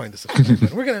trying to find the subscribe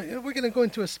button. We're gonna go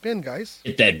into a spin, guys.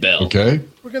 Hit that bell. Okay.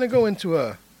 We're gonna go into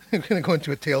a I'm going to go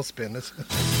into a tailspin.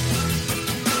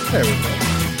 There we go.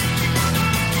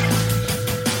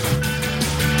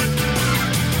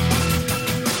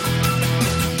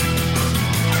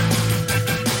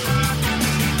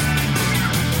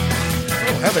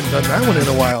 Haven't done that one in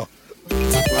a while.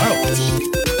 Wow.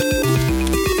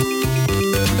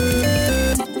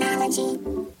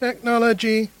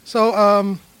 Technology.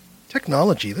 So,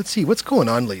 technology. Let's see what's going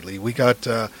on lately. We got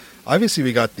obviously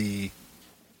we got the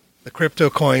crypto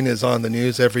coin is on the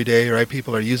news every day, right?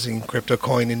 People are using crypto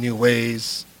coin in new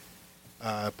ways.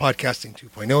 Podcasting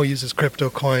 2.0 uses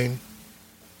crypto coin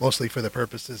mostly for the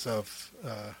purposes of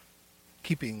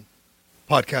keeping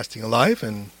podcasting alive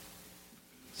and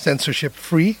censorship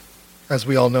free, as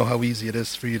we all know how easy it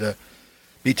is for you to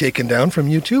be taken down from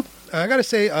YouTube. I got to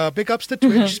say, big ups to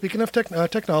Twitch. Speaking of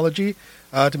technology,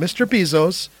 to Mr.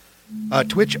 Bezos,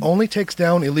 Twitch only takes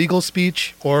down illegal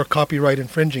speech or copyright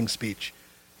infringing speech.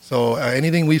 So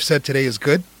anything we've said today is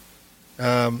good,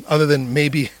 other than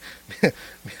maybe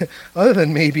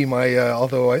my,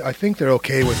 although I think they're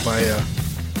okay with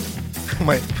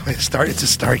my start. It's a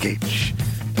Stargate. Shh,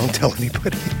 don't tell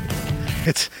anybody.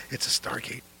 It's a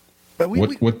Stargate. But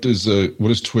what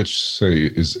does Twitch say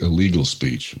is illegal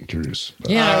speech? I'm curious.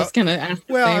 Yeah, I was going to ask.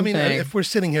 Well, thing. If we're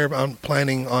sitting here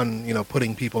planning on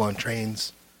putting people on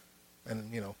trains,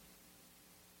 and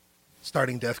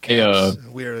starting death camps,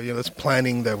 we're it's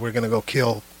planning that we're going to go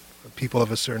kill people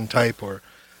of a certain type, or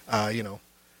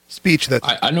speech that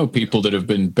I know people that have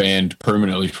been banned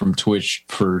permanently from Twitch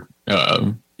for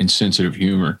insensitive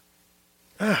humor.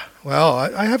 Well,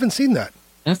 I haven't seen that.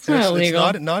 That's not illegal.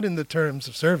 It's not in the terms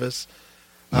of service.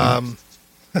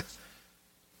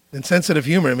 Insensitive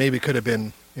humor maybe could have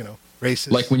been,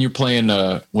 racist. Like when you're playing,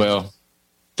 but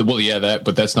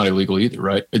that's not illegal either,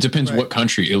 right? It depends what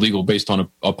country. Illegal based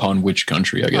upon which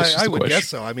country, I guess. I would guess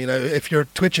so. I mean, if you're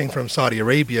twitching from Saudi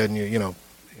Arabia and you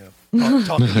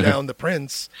talking down the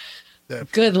prince,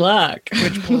 good luck.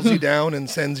 Twitch pulls you down and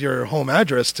sends your home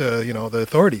address to the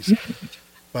authorities.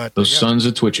 But those sons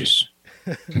of Twitches.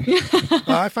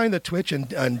 I find that Twitch and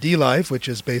DLive, which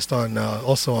is based on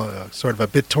also a sort of a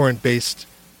BitTorrent based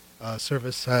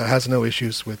service, has no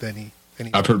issues with any.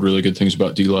 I've heard really good things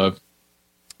about DLive.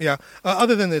 Yeah,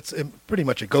 other than it's pretty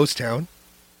much a ghost town.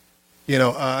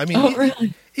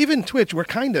 Really? Even Twitch, we're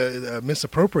kind of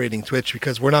misappropriating Twitch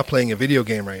because we're not playing a video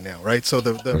game right now, right? So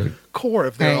the core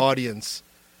of their audience,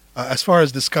 as far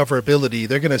as discoverability,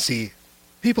 they're going to see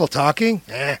people talking.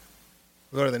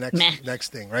 We'll go to the next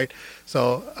thing, right?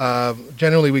 So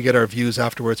generally we get our views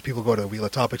afterwards. People go to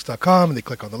wheeloftopics.com and they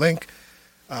click on the link.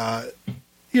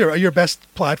 Your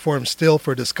best platform still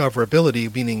for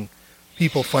discoverability, meaning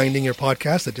people finding your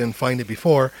podcast that didn't find it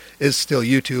before, is still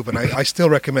YouTube. And I still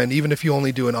recommend, even if you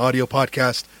only do an audio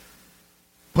podcast,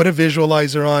 put a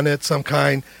visualizer on it, some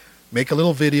kind, make a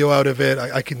little video out of it.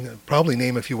 I can probably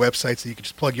name a few websites that you can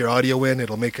just plug your audio in.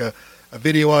 It'll make a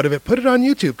video out of it. Put it on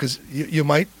YouTube because you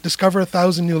might discover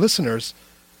 1,000 new listeners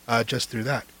just through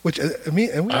that. Which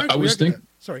I was thinking.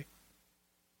 Sorry.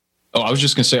 Oh, I was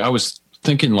just gonna say I was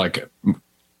thinking like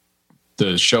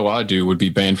the show I do would be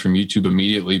banned from YouTube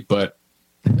immediately, but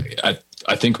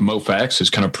I think MoFax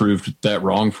has kind of proved that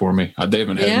wrong for me. They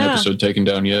haven't had an episode taken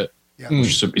down yet,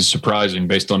 which is surprising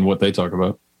based on what they talk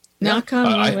about. Knock on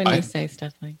wood when you say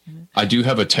stuff like that. I do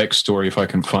have a tech story if I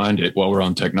can find it while we're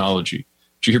on technology.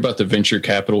 Did you hear about the venture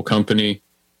capital company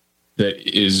that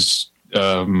is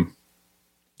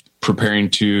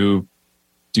preparing to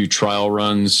do trial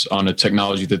runs on a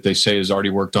technology that they say has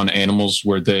already worked on animals,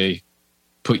 where they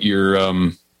put your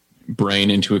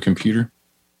brain into a computer?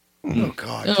 Oh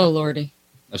God! Oh Lordy!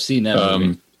 I've seen that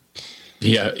movie.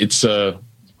 Yeah, it's in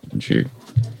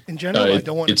general, I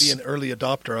don't want to be an early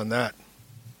adopter on that.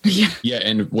 Yeah,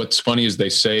 and what's funny is they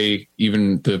say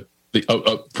even the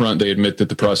up front they admit that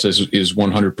the process is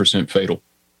 100% fatal.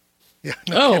 Yeah.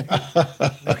 No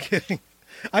kidding.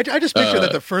 I just picture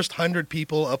that the first 100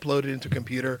 people uploaded into a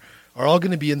computer are all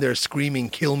going to be in there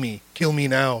screaming, "Kill me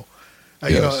now!"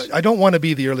 Yes. I don't want to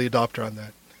be the early adopter on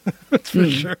that. That's for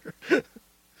sure.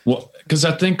 Well, because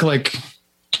I think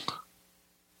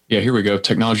here we go.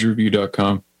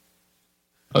 Technologyreview.com.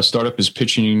 A startup is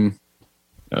pitching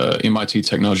MIT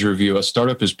Technology Review. A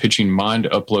startup is pitching mind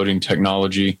uploading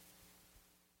technology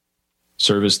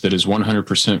service that is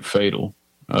 100% fatal.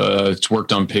 It's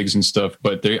worked on pigs and stuff,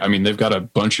 but they've got a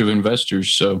bunch of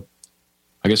investors, so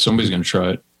I guess somebody's going to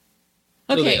try it.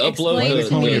 Okay, so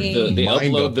they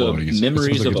upload the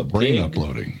memories of a brain pig.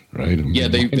 uploading, right?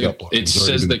 It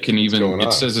says they can even.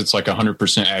 It says it's like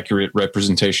 100% accurate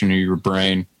representation of your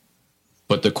brain,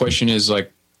 but the question is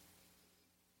that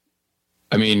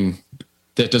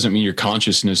doesn't mean your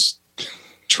consciousness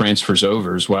transfers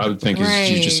over. Is what I would think is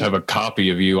you just have a copy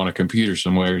of you on a computer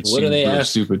somewhere. It What do they really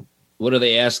ask? Stupid. What do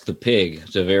they ask the pig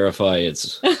to verify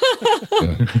its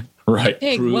right?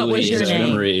 Pig, what was your name?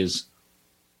 memories?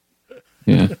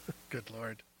 Yeah. Good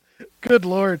Lord. Good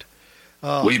Lord.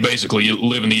 We basically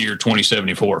live in the year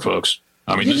 2074, folks.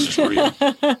 I mean, this is real.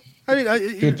 I mean,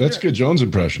 Good. That's good Jones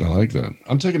impression. I like that.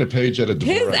 I'm taking a page out of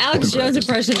His Dvorak. Alex Jones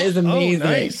impression is amazing. Oh,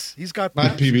 nice. He's got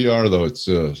Not PBR though. It's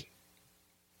Oh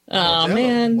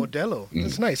man, Modelo.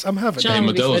 That's nice. I'm having John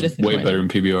would be so Modelo's disappointed. way better than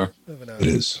PBR. it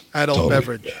is adult Totally.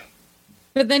 beverage.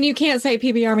 But then you can't say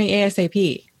PBR me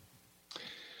ASAP.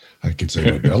 I could say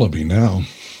Modelo be now.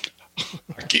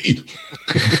 Aki.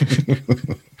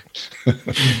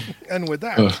 And with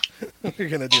that, we're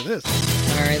going to do this.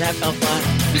 Sorry, that fell flat.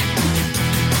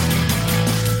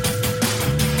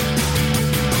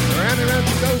 Around and around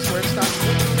it goes where it stops.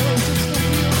 No, it's the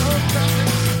wheel of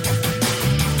topics.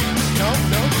 No.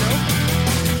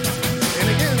 Spin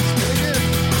again.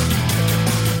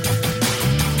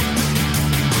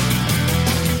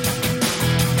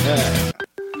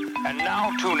 And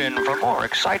now tune in for more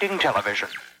exciting television.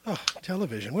 Oh,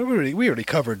 television. We already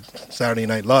covered Saturday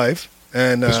Night Live.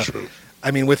 And, That's true.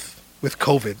 I mean, with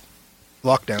COVID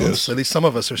lockdowns, Yes. at least some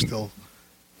of us are still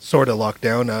sort of locked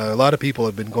down. A lot of people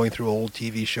have been going through old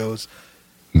TV shows.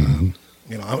 You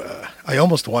know, I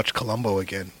almost watched Columbo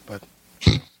again, but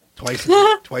twice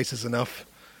is enough.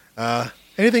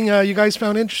 Anything you guys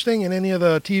found interesting in any of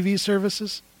the TV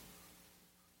services?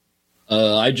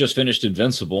 I just finished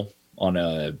Invincible on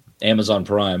Amazon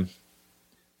Prime.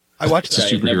 I watched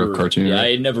It's a superhero cartoon. Yeah, right?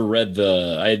 I had never read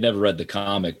the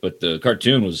comic, but the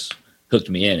cartoon hooked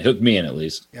me in at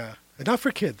least. Yeah, not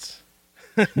for kids.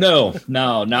 No,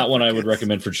 not one I would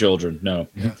recommend for children. No.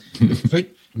 I think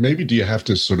maybe do you have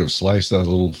to sort of slice that a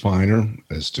little finer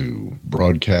as to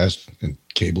broadcast and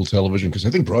cable television? Because I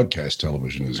think broadcast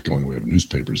television is going away of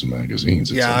newspapers and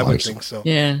magazines. It's Yeah, I a would life. think so.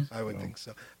 Yeah. I would think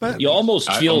so. But You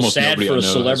almost feel sad nobody for I a know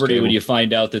has celebrity when cable. you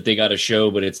find out that they got a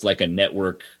show, but it's like a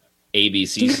network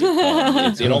ABC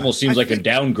sitcom. It almost seems like a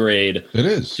downgrade It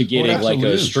is. to getting Well, it like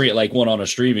absolutely is. like one on a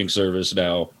streaming service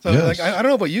now. So, Yes. like, I don't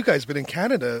know about you guys, but in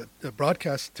Canada, the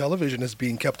broadcast television is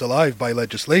being kept alive by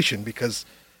legislation because,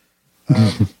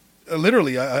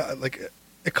 literally,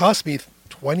 it cost me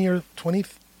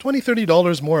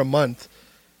 $20 more a month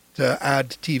to add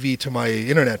TV to my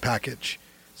internet package.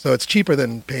 So it's cheaper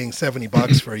than paying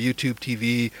 $70 for a YouTube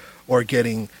TV or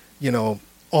getting,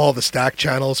 all the stack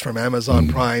channels from Amazon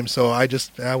Prime. So I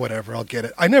just, whatever, I'll get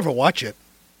it. I never watch it.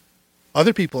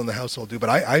 Other people in the household do, but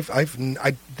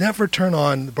I never turn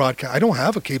on the broadcast. I don't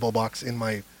have a cable box in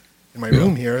my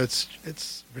room here.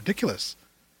 It's ridiculous.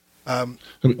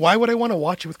 Why would I want to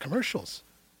watch it with commercials?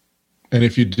 And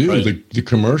if you do, Right. the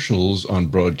commercials on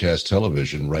broadcast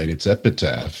television, right, it's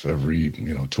epitaph every,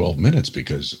 12 minutes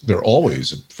because they're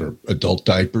always for adult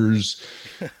diapers,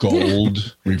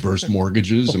 gold, reverse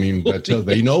mortgages. I mean,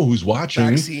 they know who's watching,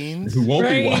 Vaccines. who won't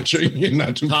Right. be watching. And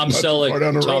not too Tom not too far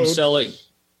down the road. Selleck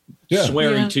Yeah.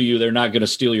 swearing Yeah. to you they're not going to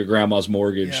steal your grandma's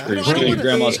mortgage Yeah, I or don't steal your wanna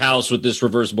grandma's say- house with this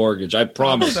reverse mortgage. I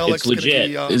promise. Selleck's It's gonna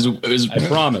legit. be, Is I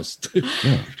promised.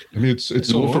 Yeah. I mean, it's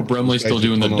Is Wilford Brimley still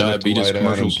doing the diabetes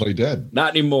commercials? Play dead. Not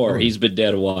anymore. He's been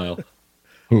dead a while.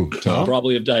 Who? Tom?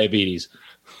 Probably of diabetes.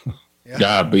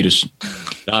 Diabetes.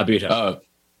 Diabetes.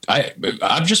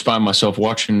 I just find myself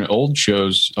watching old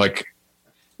shows, like,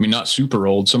 I mean, not super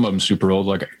old. Some of them super old.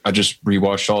 Like, I just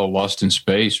rewatched all of Lost in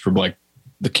Space from like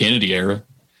the Kennedy era.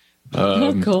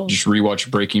 Cool. Just rewatched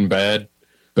Breaking Bad,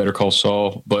 Better Call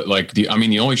Saul. But like the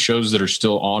only shows that are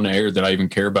still on air that I even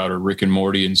care about are Rick and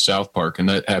Morty and South Park, and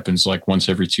that happens like once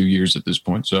every 2 years at this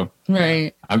point. So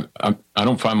Right. I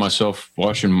don't find myself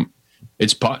watching.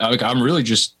 I'm really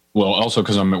just. Well, also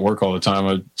because I'm at work all the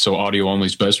time, so audio only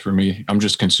is best for me. I'm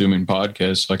just consuming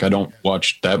podcasts. Like I don't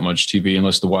watch that much TV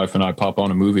unless the wife and I pop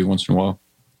on a movie once in a while.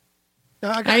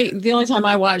 The only time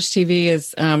I watch TV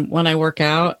is when I work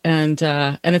out, and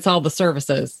it's all the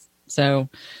services. So,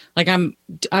 like I'm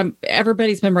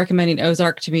everybody's been recommending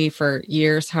Ozark to me for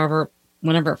years. However,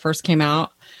 whenever it first came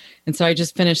out, and so I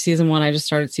just finished season 1. I just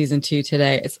started season 2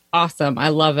 today. It's awesome. I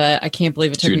love it. I can't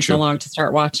believe it took me so long to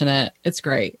start watching it. It's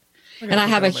great. And I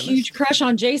have a huge crush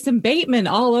on Jason Bateman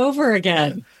all over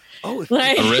again. Oh,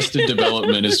 Arrested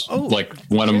Development is like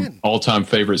one of my all-time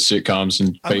favorite sitcoms,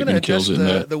 and I'm going to Bateman kills adjust it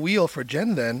in that. the wheel for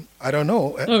Jen then. I don't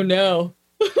know. Oh, no.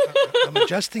 I'm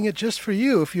adjusting it just for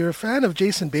you. If you're a fan of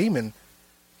Jason Bateman,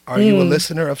 are you a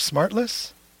listener of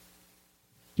Smartless?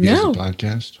 He has No. a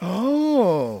podcast.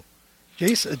 Oh,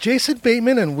 Jason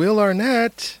Bateman and Will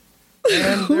Arnett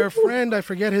and their friend, I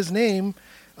forget his name,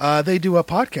 they do a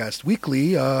podcast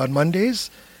weekly on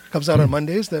Mondays. Comes out on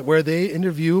Mondays, where they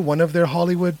interview one of their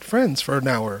Hollywood friends for an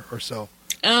hour or so.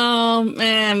 Oh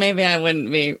man, maybe I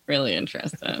wouldn't be really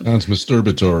interested. Sounds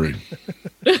masturbatory.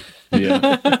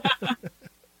 Yeah.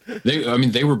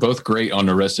 They were both great on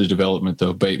Arrested Development,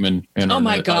 though, Bateman and oh Arnett.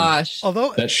 my gosh.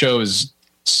 Although that show is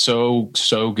so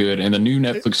good, and the new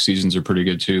Netflix seasons are pretty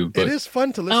good too. But it is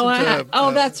fun to listen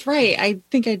to. That's right. I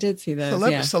think I did see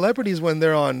those. Celebrities when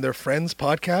they're on their friends'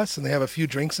 podcasts and they have a few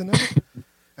drinks in them,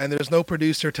 and there's no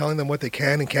producer telling them what they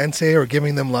can and can't say or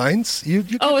giving them lines.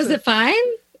 Is it fine?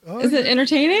 Is it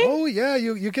entertaining? Oh yeah,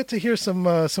 you get to hear some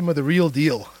of the real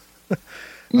deal.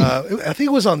 I think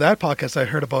it was on that podcast I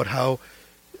heard about how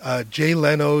Jay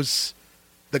Leno's,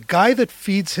 the guy that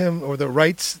feeds him or that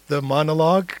writes the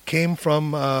monologue came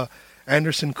from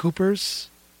Anderson Cooper's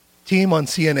team on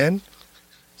CNN.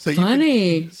 So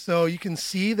funny. So you can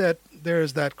see that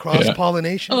there's that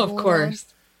cross-pollination. Oh, of course.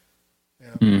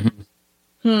 Yeah.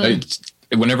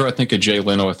 Mm-hmm. Whenever I think of Jay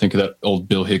Leno, I think of that old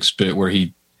Bill Hicks bit where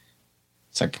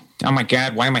it's like, oh my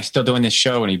God, why am I still doing this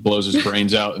show? And he blows his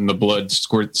brains out and the blood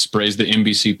sprays the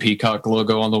NBC Peacock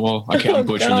logo on the wall. I'm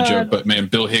butchering the joke, but man,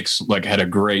 Bill Hicks had a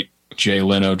great Jay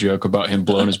Leno joke about him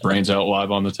blowing his brains out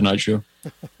live on the Tonight Show.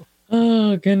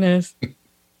 Oh, goodness.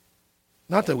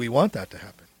 Not that we want that to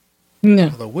happen. No.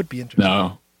 Although it would be interesting.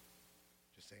 No.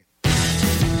 Just saying.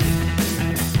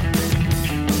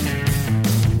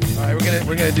 All right,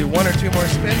 we're gonna do one or two more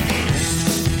spins.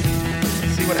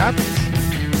 Let's see what happens.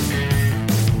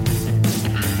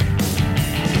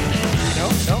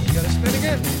 No, you gotta spin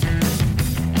again.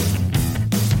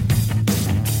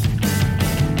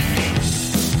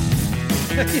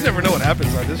 You never know what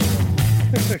happens on this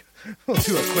show. We'll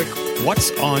do a quick.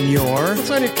 What's on your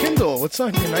Kindle? What's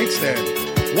on your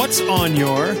nightstand? What's on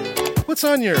your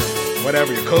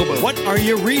whatever, your Kobo? What are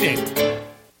you reading?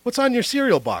 What's on your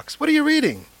cereal box? What are you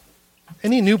reading?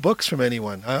 Any new books from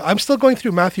anyone? I'm still going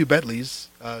through Matthew Betley's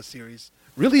series.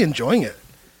 Really enjoying it.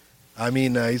 I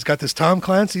mean, he's got this Tom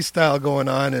Clancy style going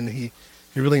on, and he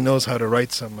really knows how to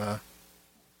write some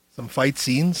fight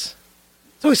scenes.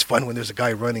 It's always fun when there's a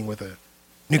guy running with a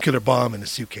nuclear bomb in a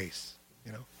suitcase,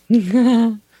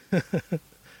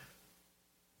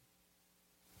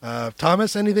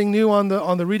 Thomas, anything new on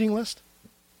the reading list?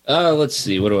 Let's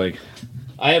see. What do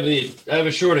I have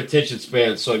a short attention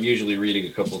span, so I'm usually reading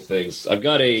a couple things. I've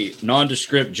got a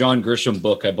nondescript John Grisham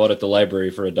book I bought at the library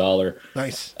for $1.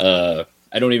 Nice.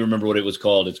 I don't even remember what it was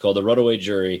called. It's called The Runaway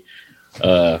Jury.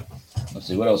 Let's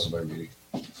see. What else am I reading?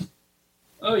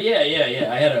 Oh,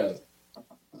 yeah.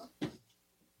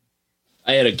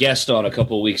 I had a guest on a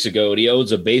couple of weeks ago, and he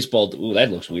owns a baseball. Ooh, that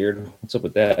looks weird. What's up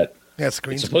with that? Yeah, it's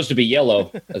green. It's supposed to be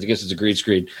yellow. I guess it's a green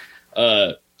screen.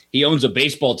 He owns a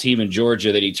baseball team in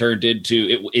Georgia that he turned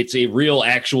into. It's a real,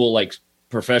 actual,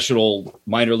 professional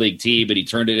minor league team, but he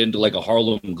turned it into a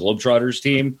Harlem Globetrotters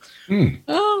team.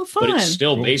 Oh, fun. But it's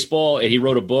still baseball, and he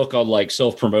wrote a book on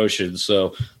self-promotion.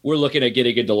 So we're looking at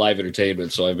getting into live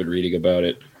entertainment, so I've been reading about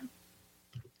it.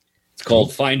 It's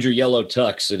called Find Your Yellow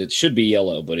Tux, and it should be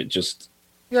yellow, but it just...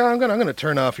 Yeah, I'm gonna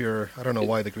turn off your... I don't know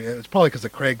why the green... It's probably because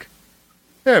of Craig.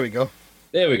 There we go.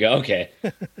 There we go. Okay.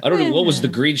 I don't know what was the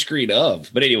green screen of,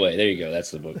 but anyway, there you go.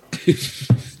 That's the book.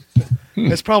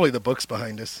 It's probably the books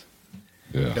behind us.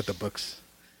 Yeah. We got the books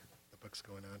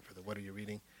going on for the What Are You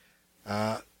Reading?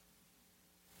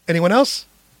 Anyone else?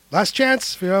 Last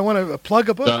chance if you want to plug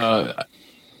a book. Well,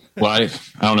 I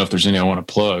don't know if there's any I want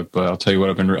to plug, but I'll tell you what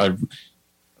I've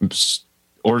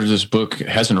ordered this book. It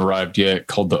hasn't arrived yet,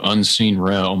 called The Unseen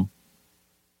Realm,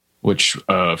 which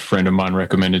a friend of mine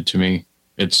recommended to me.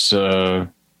 It's I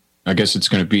guess it's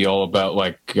going to be all about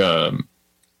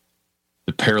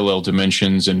the parallel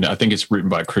dimensions, and I think it's written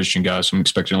by a Christian guy, so I'm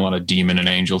expecting a lot of demon and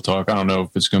angel talk. I don't know if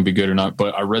it's going to be good or not,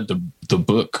 but I read the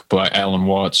book by Alan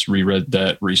Watts, reread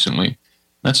that recently.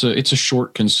 It's a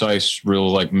short, concise,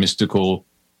 real mystical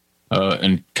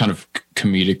and kind of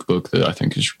comedic book that I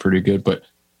think is pretty good. But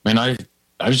man, I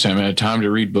just haven't had time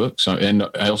to read books, and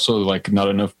I also not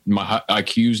enough. My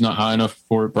IQ's not high enough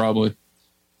for it. Probably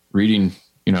reading,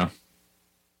 why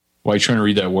are you trying to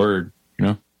read that word?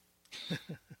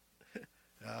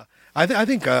 I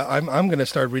think I'm going to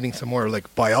start reading some more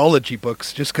biology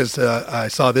books, just because I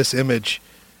saw this image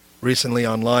recently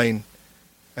online,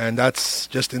 and that's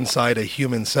just inside a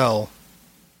human cell.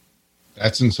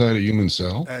 That's inside a human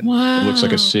cell? And wow. It looks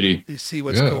like a city. You see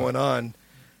what's going on.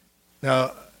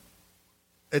 Now,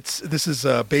 this is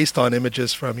based on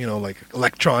images from,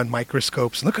 electron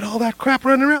microscopes. Look at all that crap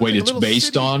running around. Wait, it's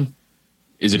based on?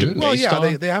 Is it based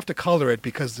on? They have to color it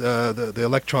because the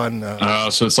electron...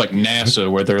 so it's like NASA,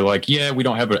 where they're we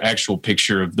don't have an actual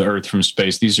picture of the Earth from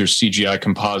space. These are CGI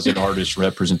composite artist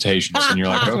representations. And you're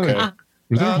like, okay.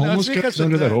 Were there That's homeless because guys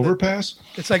under that the- overpass?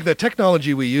 It's like the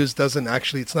technology we use doesn't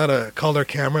actually, it's not a color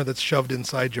camera that's shoved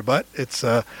inside your butt. It's,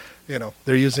 they're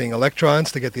using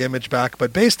electrons to get the image back.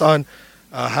 But based on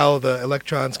how the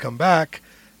electrons come back,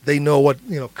 they know what,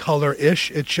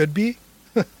 color-ish it should be.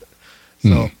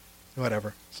 So,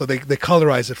 whatever. So they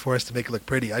colorize it for us to make it look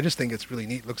pretty. I just think it's really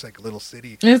neat. It looks like a little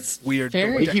city. It's weird.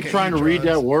 You keep trying to read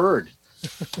that word.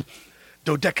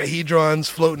 Dodecahedrons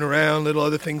floating around, little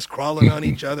other things crawling on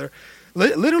each other.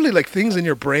 Literally like things in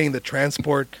your brain that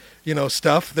transport,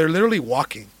 stuff. They're literally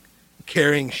walking,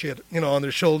 carrying shit, on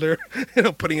their shoulder,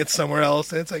 putting it somewhere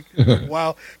else. And it's like,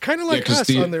 wow. Kind of like 'cause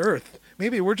us on the earth.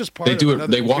 Maybe we're just part They of do it.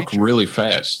 another They walk creature. really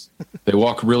fast. They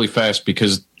walk really fast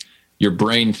because your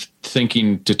brain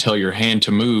thinking to tell your hand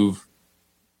to move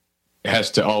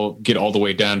has to get all the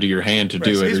way down to your hand to Right,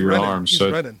 do so it, he's or your running. arms. He's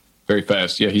So running. very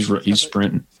fast. Yeah, he's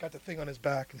sprinting. He's got the thing on his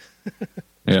back.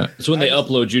 Yeah. It's when they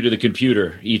upload you to the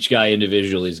computer. Each guy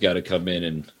individually has got to come in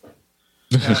and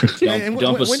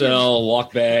dump a cell,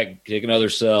 walk back, take another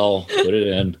cell, put it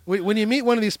in. When you meet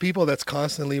one of these people that's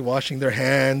constantly washing their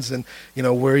hands and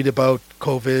worried about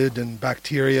COVID and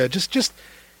bacteria, just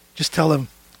tell them,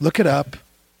 look it up.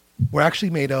 We're actually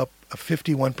made up of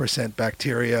 51%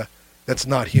 bacteria that's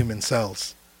not human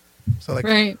cells. So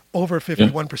Right. over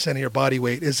 51% of your body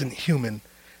weight isn't human.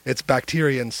 It's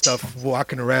bacteria and stuff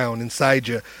walking around inside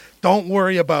you. Don't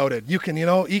worry about it. You can,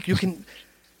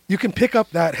 you can pick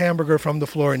up that hamburger from the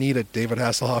floor and eat it, David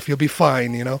Hasselhoff. You'll be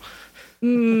fine,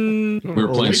 We were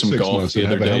playing some golf the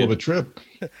other have a hell day. of a trip.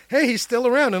 Hey, he's still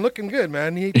around and looking good,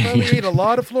 man. He probably ate a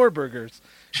lot of floor burgers.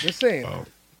 Just saying. Oh.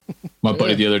 My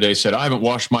buddy the other day said, I haven't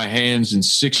washed my hands in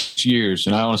 6 years.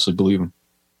 And I honestly believe him.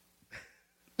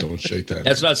 Don't shake that.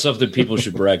 That's not something people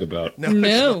should brag about.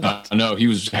 No. I know. He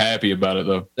was happy about it,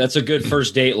 though. That's a good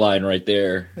first date line right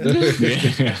there.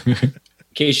 In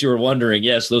case you were wondering,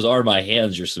 yes, those are my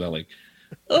hands you're smelling.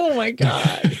 Oh my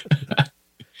god.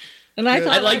 And I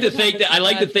thought I like to think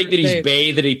that he's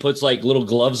bathed and he puts like little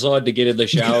gloves on to get in the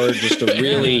shower just to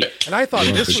really. And I thought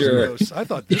this was gross. I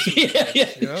thought this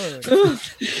was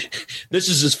gross. This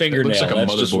is his fingernail. looks like a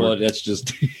That's just motherboard. what. That's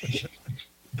just.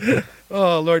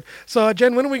 Oh, Lord. So,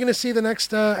 Jen, when are we going to see the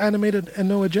next animated and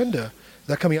no agenda? Is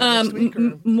that coming out next week?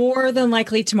 Or? More than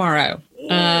likely tomorrow.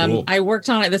 Cool. I worked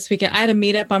on it this weekend. I had a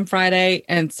meetup on Friday,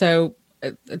 and so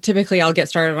typically I'll get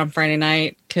started on Friday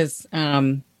night because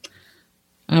I'm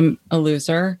a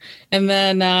loser. And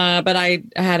then, but I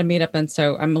had a meetup, and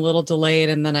so I'm a little delayed.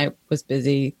 And then I was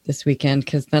busy this weekend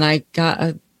because then I got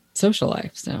a social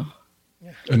life. So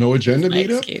A no agenda my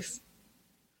meetup? excuse.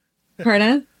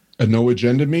 Pardon? A no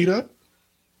agenda meetup?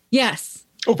 Yes,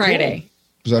 Oh, cool. Friday.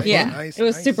 Was that fun? Yeah, Nice, it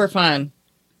was nice. super fun.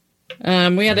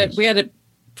 We had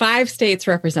 5 states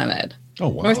represented. Oh,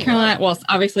 wow. North Carolina, well,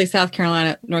 obviously South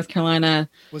Carolina, North Carolina,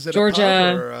 Was it Georgia,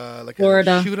 a pub or like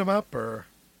Florida. a shoot 'em up, or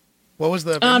what was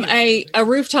the venue? a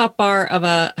rooftop bar of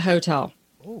a hotel,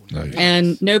 Oh, Nice.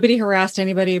 and nobody harassed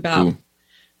anybody about Cool.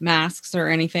 masks or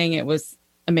anything. It was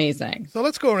amazing. So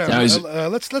let's go around. Now, is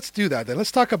Let's do that then.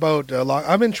 Let's talk about.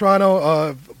 I'm in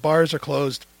Toronto. Bars are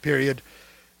closed. Period.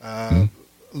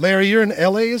 Larry, you're in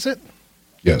LA. Is it?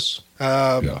 Yes.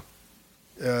 Yeah.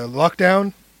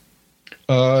 Lockdown.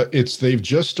 They've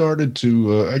just started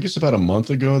to. I guess about a month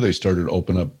ago they started to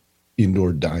open up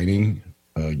indoor dining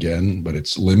again, but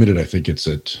it's limited. I think it's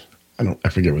at. I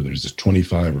forget whether it's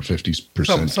 25 or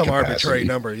 50%. Some arbitrary capacity.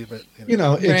 number. But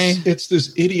It's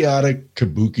this idiotic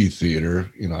kabuki theater.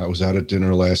 I was out at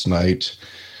dinner last night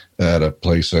at a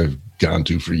place I've gone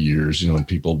to for years, and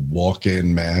people walk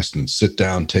in masked and sit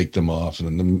down, take them off,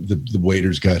 and then the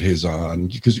waiter's got his on,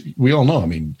 because we all know,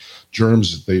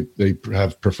 germs, they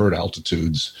have preferred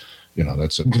altitudes.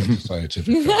 That's a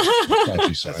scientific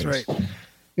science. That's right.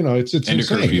 It's And a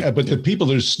insane. curfew. But the people,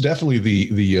 there's definitely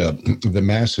the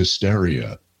mass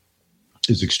hysteria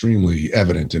is extremely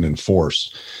evident and in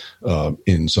force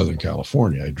in Southern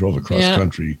California. I drove across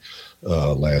country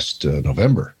last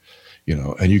November,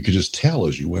 and you could just tell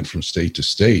as you went from state to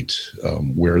state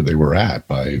where they were at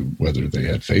by whether they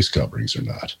had face coverings or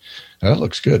not. And that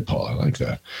looks good, Paul. I like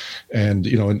that. And,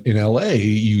 in LA,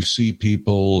 you see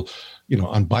people,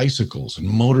 on bicycles and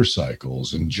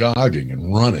motorcycles and jogging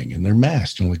and running, and they're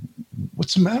masked. Like,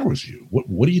 what's the matter with you?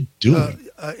 What are you doing?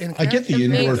 I get the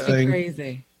indoor thing,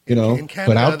 Crazy. in Canada,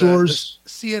 but outdoors, the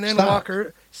CNN stop.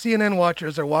 CNN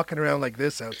watchers are walking around like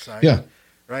this outside. Yeah.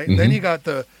 Right. Mhm. Then you got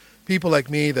the people like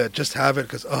me that just have it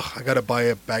because I got to buy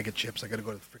a bag of chips. I got to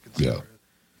go to the freaking store.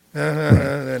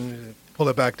 And then pull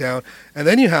it back down. And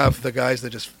then you have the guys that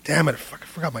just, damn it, I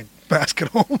forgot my mask at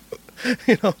home.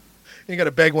 You got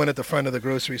to beg one at the front of the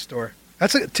grocery store.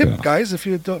 That's a tip, guys. If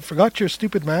you forgot your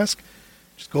stupid mask,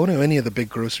 Just go to any of the big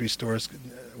grocery stores,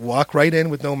 walk right in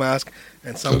with no mask,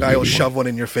 and some guy will shove one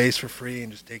in your face for free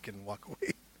and just take it and walk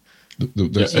away.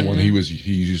 That's the one he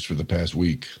used for the past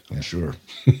week, I'm sure.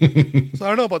 So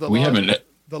I don't know about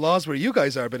the laws where you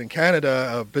guys are, but in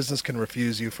Canada, a business can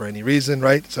refuse you for any reason,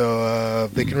 right? So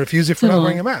they can refuse you for not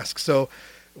wearing a mask. So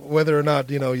whether or not,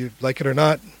 you like it or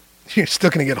not, you're still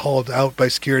going to get hauled out by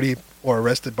security or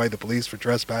arrested by the police for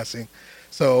trespassing.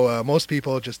 So most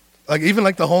people just, even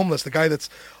the homeless, the guy that's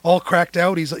all cracked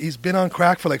out, he's been on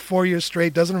crack for 4 years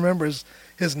straight, doesn't remember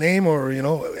his name or,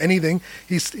 anything.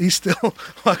 He's still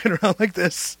walking around like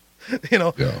this,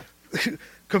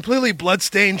 completely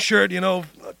blood-stained shirt,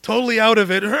 totally out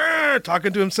of it,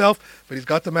 talking to himself, but he's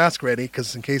got the mask ready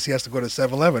because in case he has to go to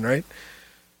 7-Eleven, right?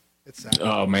 It's sad.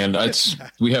 Oh man,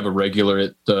 we have a regular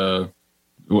at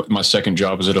my second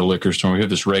job is at a liquor store. We have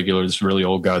this really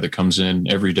old guy that comes in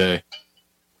every day,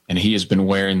 and he has been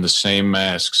wearing the same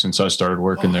mask since I started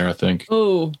working there. I think.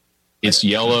 Oh. It's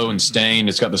yellow and stained.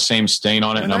 It's got the same stain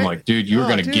on it, and I'm like, dude, you're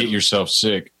going to get yourself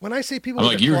sick. When I see people, I'm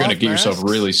like, you're going to get yourself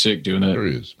really sick doing that. There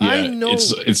he is. Yeah, I know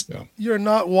you're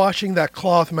not washing that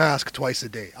cloth mask twice a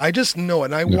day. I just know it.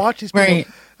 And I watch these people. Right.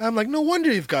 I'm like, no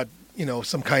wonder you've got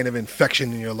some kind of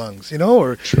infection in your lungs,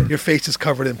 or your face is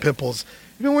covered in pimples.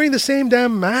 You've been wearing the same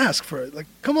damn mask for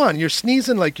come on, you're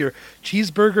sneezing like your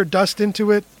cheeseburger dust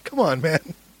into it. Come on,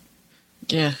 man.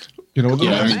 Yeah. The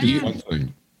mask is one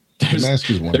thing. The mask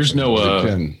is one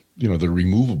thing. They're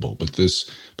removable, but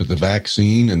the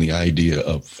vaccine and the idea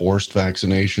of forced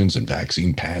vaccinations and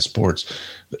vaccine passports,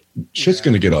 shit's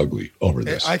going to get ugly over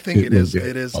this. I think it is.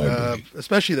 It is,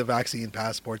 especially the vaccine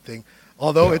passport thing.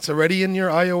 Although it's already in your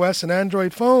iOS and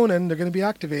Android phone, and they're going to be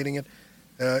activating it.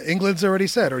 England's already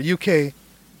said, or UK.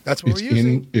 That's what we're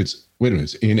using. It's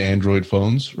in Android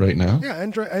phones right now? Yeah,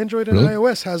 Android and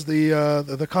iOS has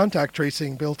the contact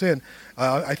tracing built in.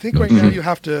 I think right now you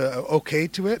have to okay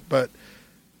to it, but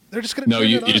they're just going to. No,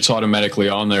 it's automatically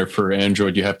on there for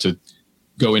Android. You have to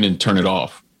go in and turn it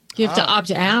off. You have to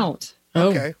opt out.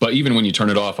 Okay. But even when you turn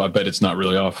it off, I bet it's not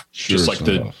really off. Just like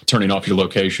turning off your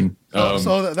location.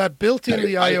 So that built in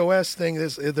the iOS thing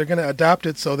is they're going to adapt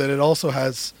it so that it also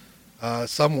has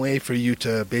some way for you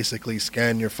to basically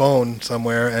scan your phone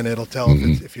somewhere, and it'll tell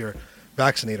if you're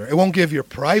vaccinated. It won't give your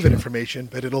private information,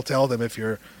 but it'll tell them if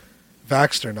you're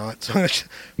vaxxed or not. So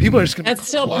people are just going to. That's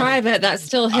still private. That's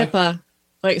still HIPAA.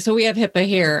 So we have HIPAA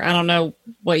here. I don't know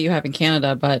what you have in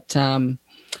Canada, but.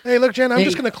 Hey, look, Jen, I'm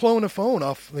just going to clone a phone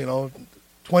off,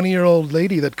 20-year-old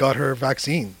lady that got her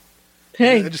vaccine.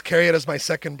 Hey. I just carry it as my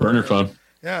second burner phone.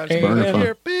 Yeah, just burner phone.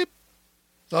 Here, beep.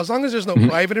 So as long as there's no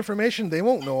private information, they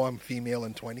won't know I'm female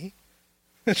and 20.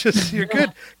 It's just, you're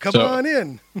good. Come on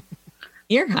in.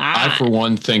 You're hot. I, for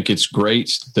one, think it's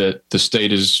great that the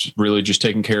state is really just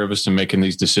taking care of us and making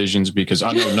these decisions, because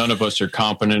I know none of us are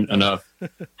competent enough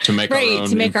to make our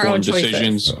own informed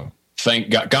decisions.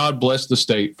 Thank God. God bless the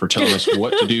state for telling us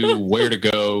what to do, where to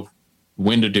go,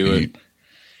 when to do it.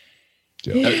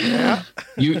 Yeah.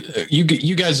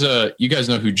 You guys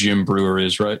know who Jim Brewer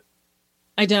is, right?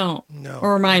 I don't. No.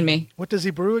 Or remind me. What does he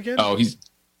brew again? Oh,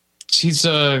 he's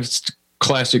a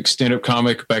classic stand-up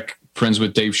comic, back friends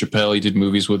with Dave Chappelle. He did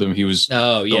movies with him. He was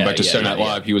going back to Saturday Night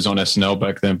Live. He was on SNL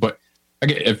back then. But I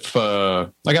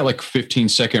got like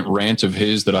 15-second rant of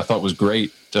his that I thought was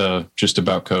great, just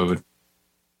about COVID.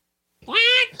 What?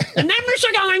 The numbers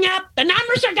are going up. The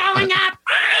numbers are going up.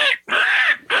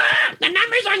 The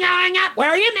numbers are going up.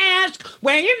 Wear your mask.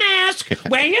 Wear your mask.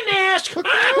 Wear your mask.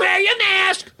 Wear your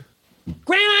mask.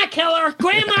 Grandma killer.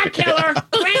 Grandma killer.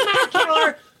 Grandma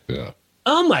killer. Yeah.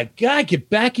 Oh my God! Get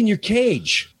back in your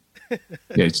cage. Yeah,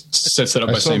 it sets it up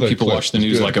by saying people watch the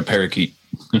news like a parakeet.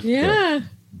 Yeah.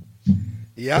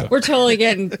 Yeah. We're totally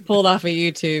getting pulled off of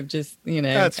YouTube. Just,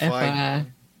 That's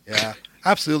fine. Yeah.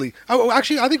 Absolutely.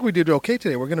 Actually, I think we did okay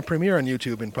today. We're going to premiere on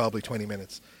YouTube in probably 20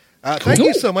 minutes. Thank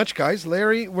you so much, guys.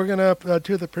 Larry, we're going to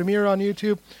do the premiere on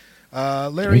YouTube.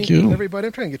 Larry, everybody,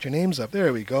 I'm trying to get your names up.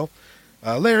 There we go.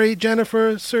 Larry,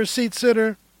 Jennifer, Sir Seat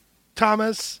Sitter,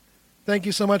 Thomas. Thank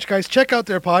you so much, guys. Check out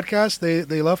their podcast.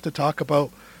 They love to talk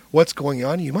about what's going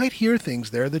on. You might hear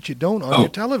things there that you don't on your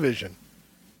television.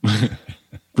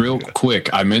 Real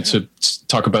quick, I meant to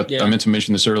talk about. I meant to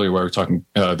mention this earlier while we were talking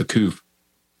the Couv.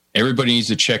 Everybody needs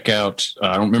to check out,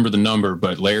 I don't remember the number,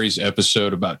 but Larry's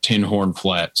episode about Tin Horn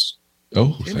Flats.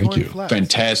 Oh, thank you.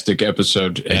 Fantastic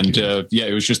episode.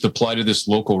 It was just the plight of this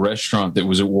local restaurant that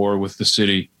was at war with the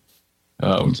city.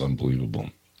 It's unbelievable.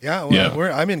 Yeah,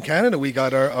 I'm in Canada. We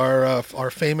got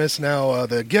our famous now,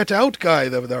 the Get Out guy,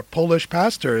 the Polish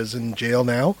pastor is in jail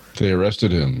now. They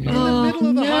arrested him. In the middle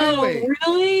of the highway.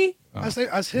 Really?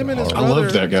 As him and his I brother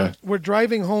love that guy. were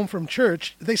driving home from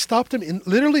church, they stopped him in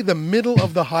literally the middle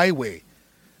of the highway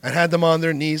and had them on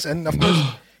their knees. And of course,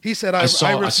 he said, I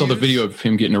saw the video of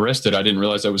him getting arrested. I didn't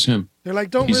realize that was him. They're like,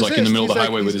 don't He's resist. like in the middle of the He's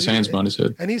highway with his hands behind his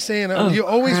head. And he's saying, you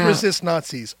always resist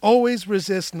Nazis. Always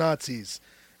resist Nazis.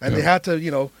 And they had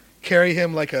to, carry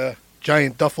him like a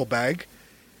giant duffel bag.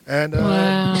 And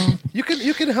you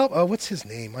can help. What's his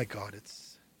name? My God, it's.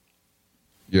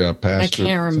 Yeah, Pastor. I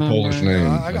can't remember. Polish name.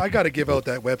 I got to give out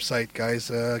that website, guys.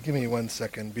 Give me 1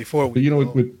 second before we.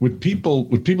 What people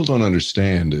don't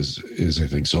understand is I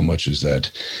think so much is that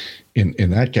in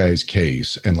that guy's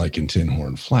case, and like in Tin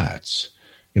Horn Flats,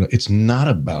 it's not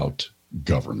about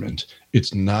government.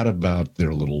 It's not about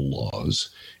their little laws.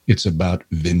 It's about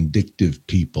vindictive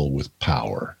people with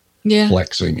power. Yeah.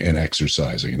 Flexing and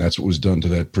exercising. And that's what was done to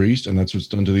that priest. And that's what's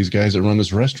done to these guys that run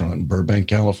this restaurant in Burbank,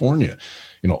 California.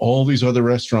 All these other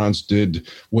restaurants did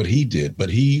what he did,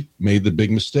 but he made the big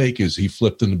mistake is he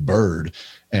flipped in the bird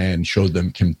and showed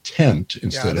them contempt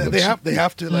instead of they have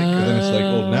to like. then it's like,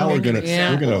 oh, now we're gonna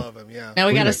now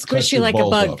we got to squish you like a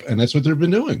bug, off. And that's what they've been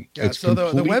doing. Yeah. It's So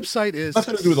the website is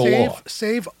nothing to do with the law.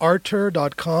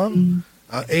 saveartur.com,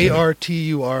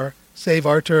 ARTUR, Save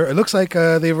Artur. It looks like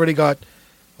they've already got.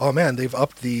 Oh man, they've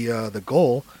upped the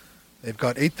goal. They've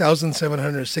got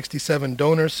 8,767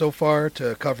 donors so far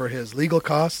to cover his legal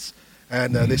costs,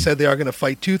 and they said they are going to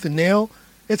fight tooth and nail.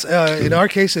 It's in our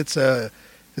case, it's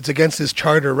against his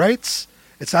charter rights.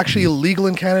 It's actually illegal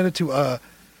in Canada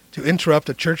to interrupt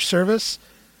a church service.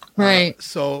 Right.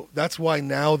 So that's why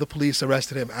now the police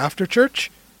arrested him after church.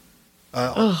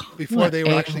 Before they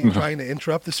were actually trying to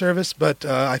interrupt the service, but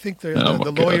I think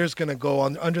the lawyer's going to go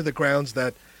on under the grounds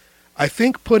that I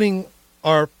think putting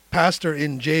our pastor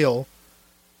in jail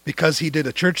because he did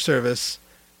a church service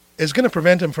is going to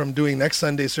prevent him from doing next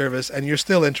Sunday service, and you're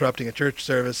still interrupting a church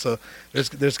service. So there's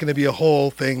going to be a whole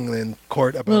thing in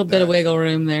court about a little bit of wiggle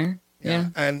room there. Yeah.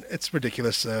 And it's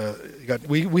ridiculous.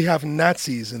 We have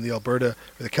Nazis in the Alberta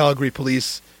or the Calgary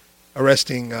police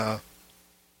arresting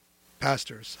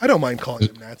pastors. I don't mind calling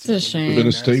them Nazis. It's a shame. Has there been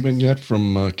a statement yet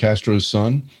from Castro's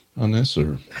son on this,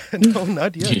 or no,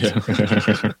 not yet. Yeah.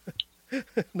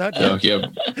 Not yet. Yeah.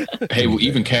 Hey, well,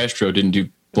 even Castro didn't do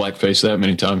blackface that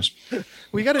many times.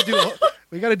 We got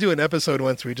to do an episode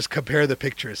once where we just compare the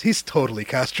pictures. He's totally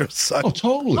Castro's son. Oh,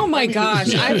 totally. Oh my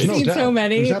gosh, I've seen so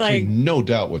many. There's like no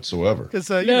doubt whatsoever.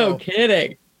 No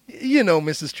kidding.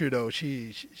 Mrs. Trudeau,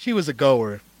 she was a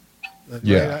goer.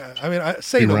 Yeah. Right? I mean,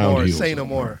 say no more. Say no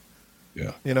more.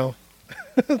 Yeah.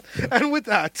 And with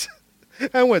that,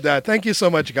 thank you so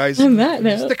much, guys. On that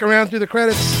note, stick around through the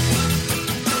credits.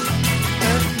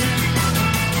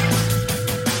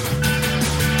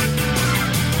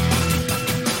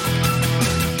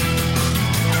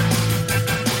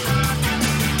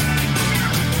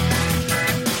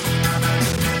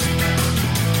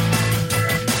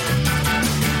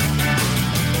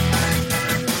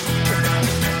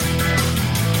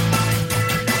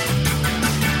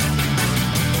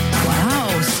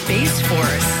 Space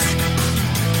Force.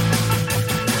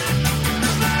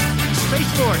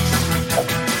 Space Force.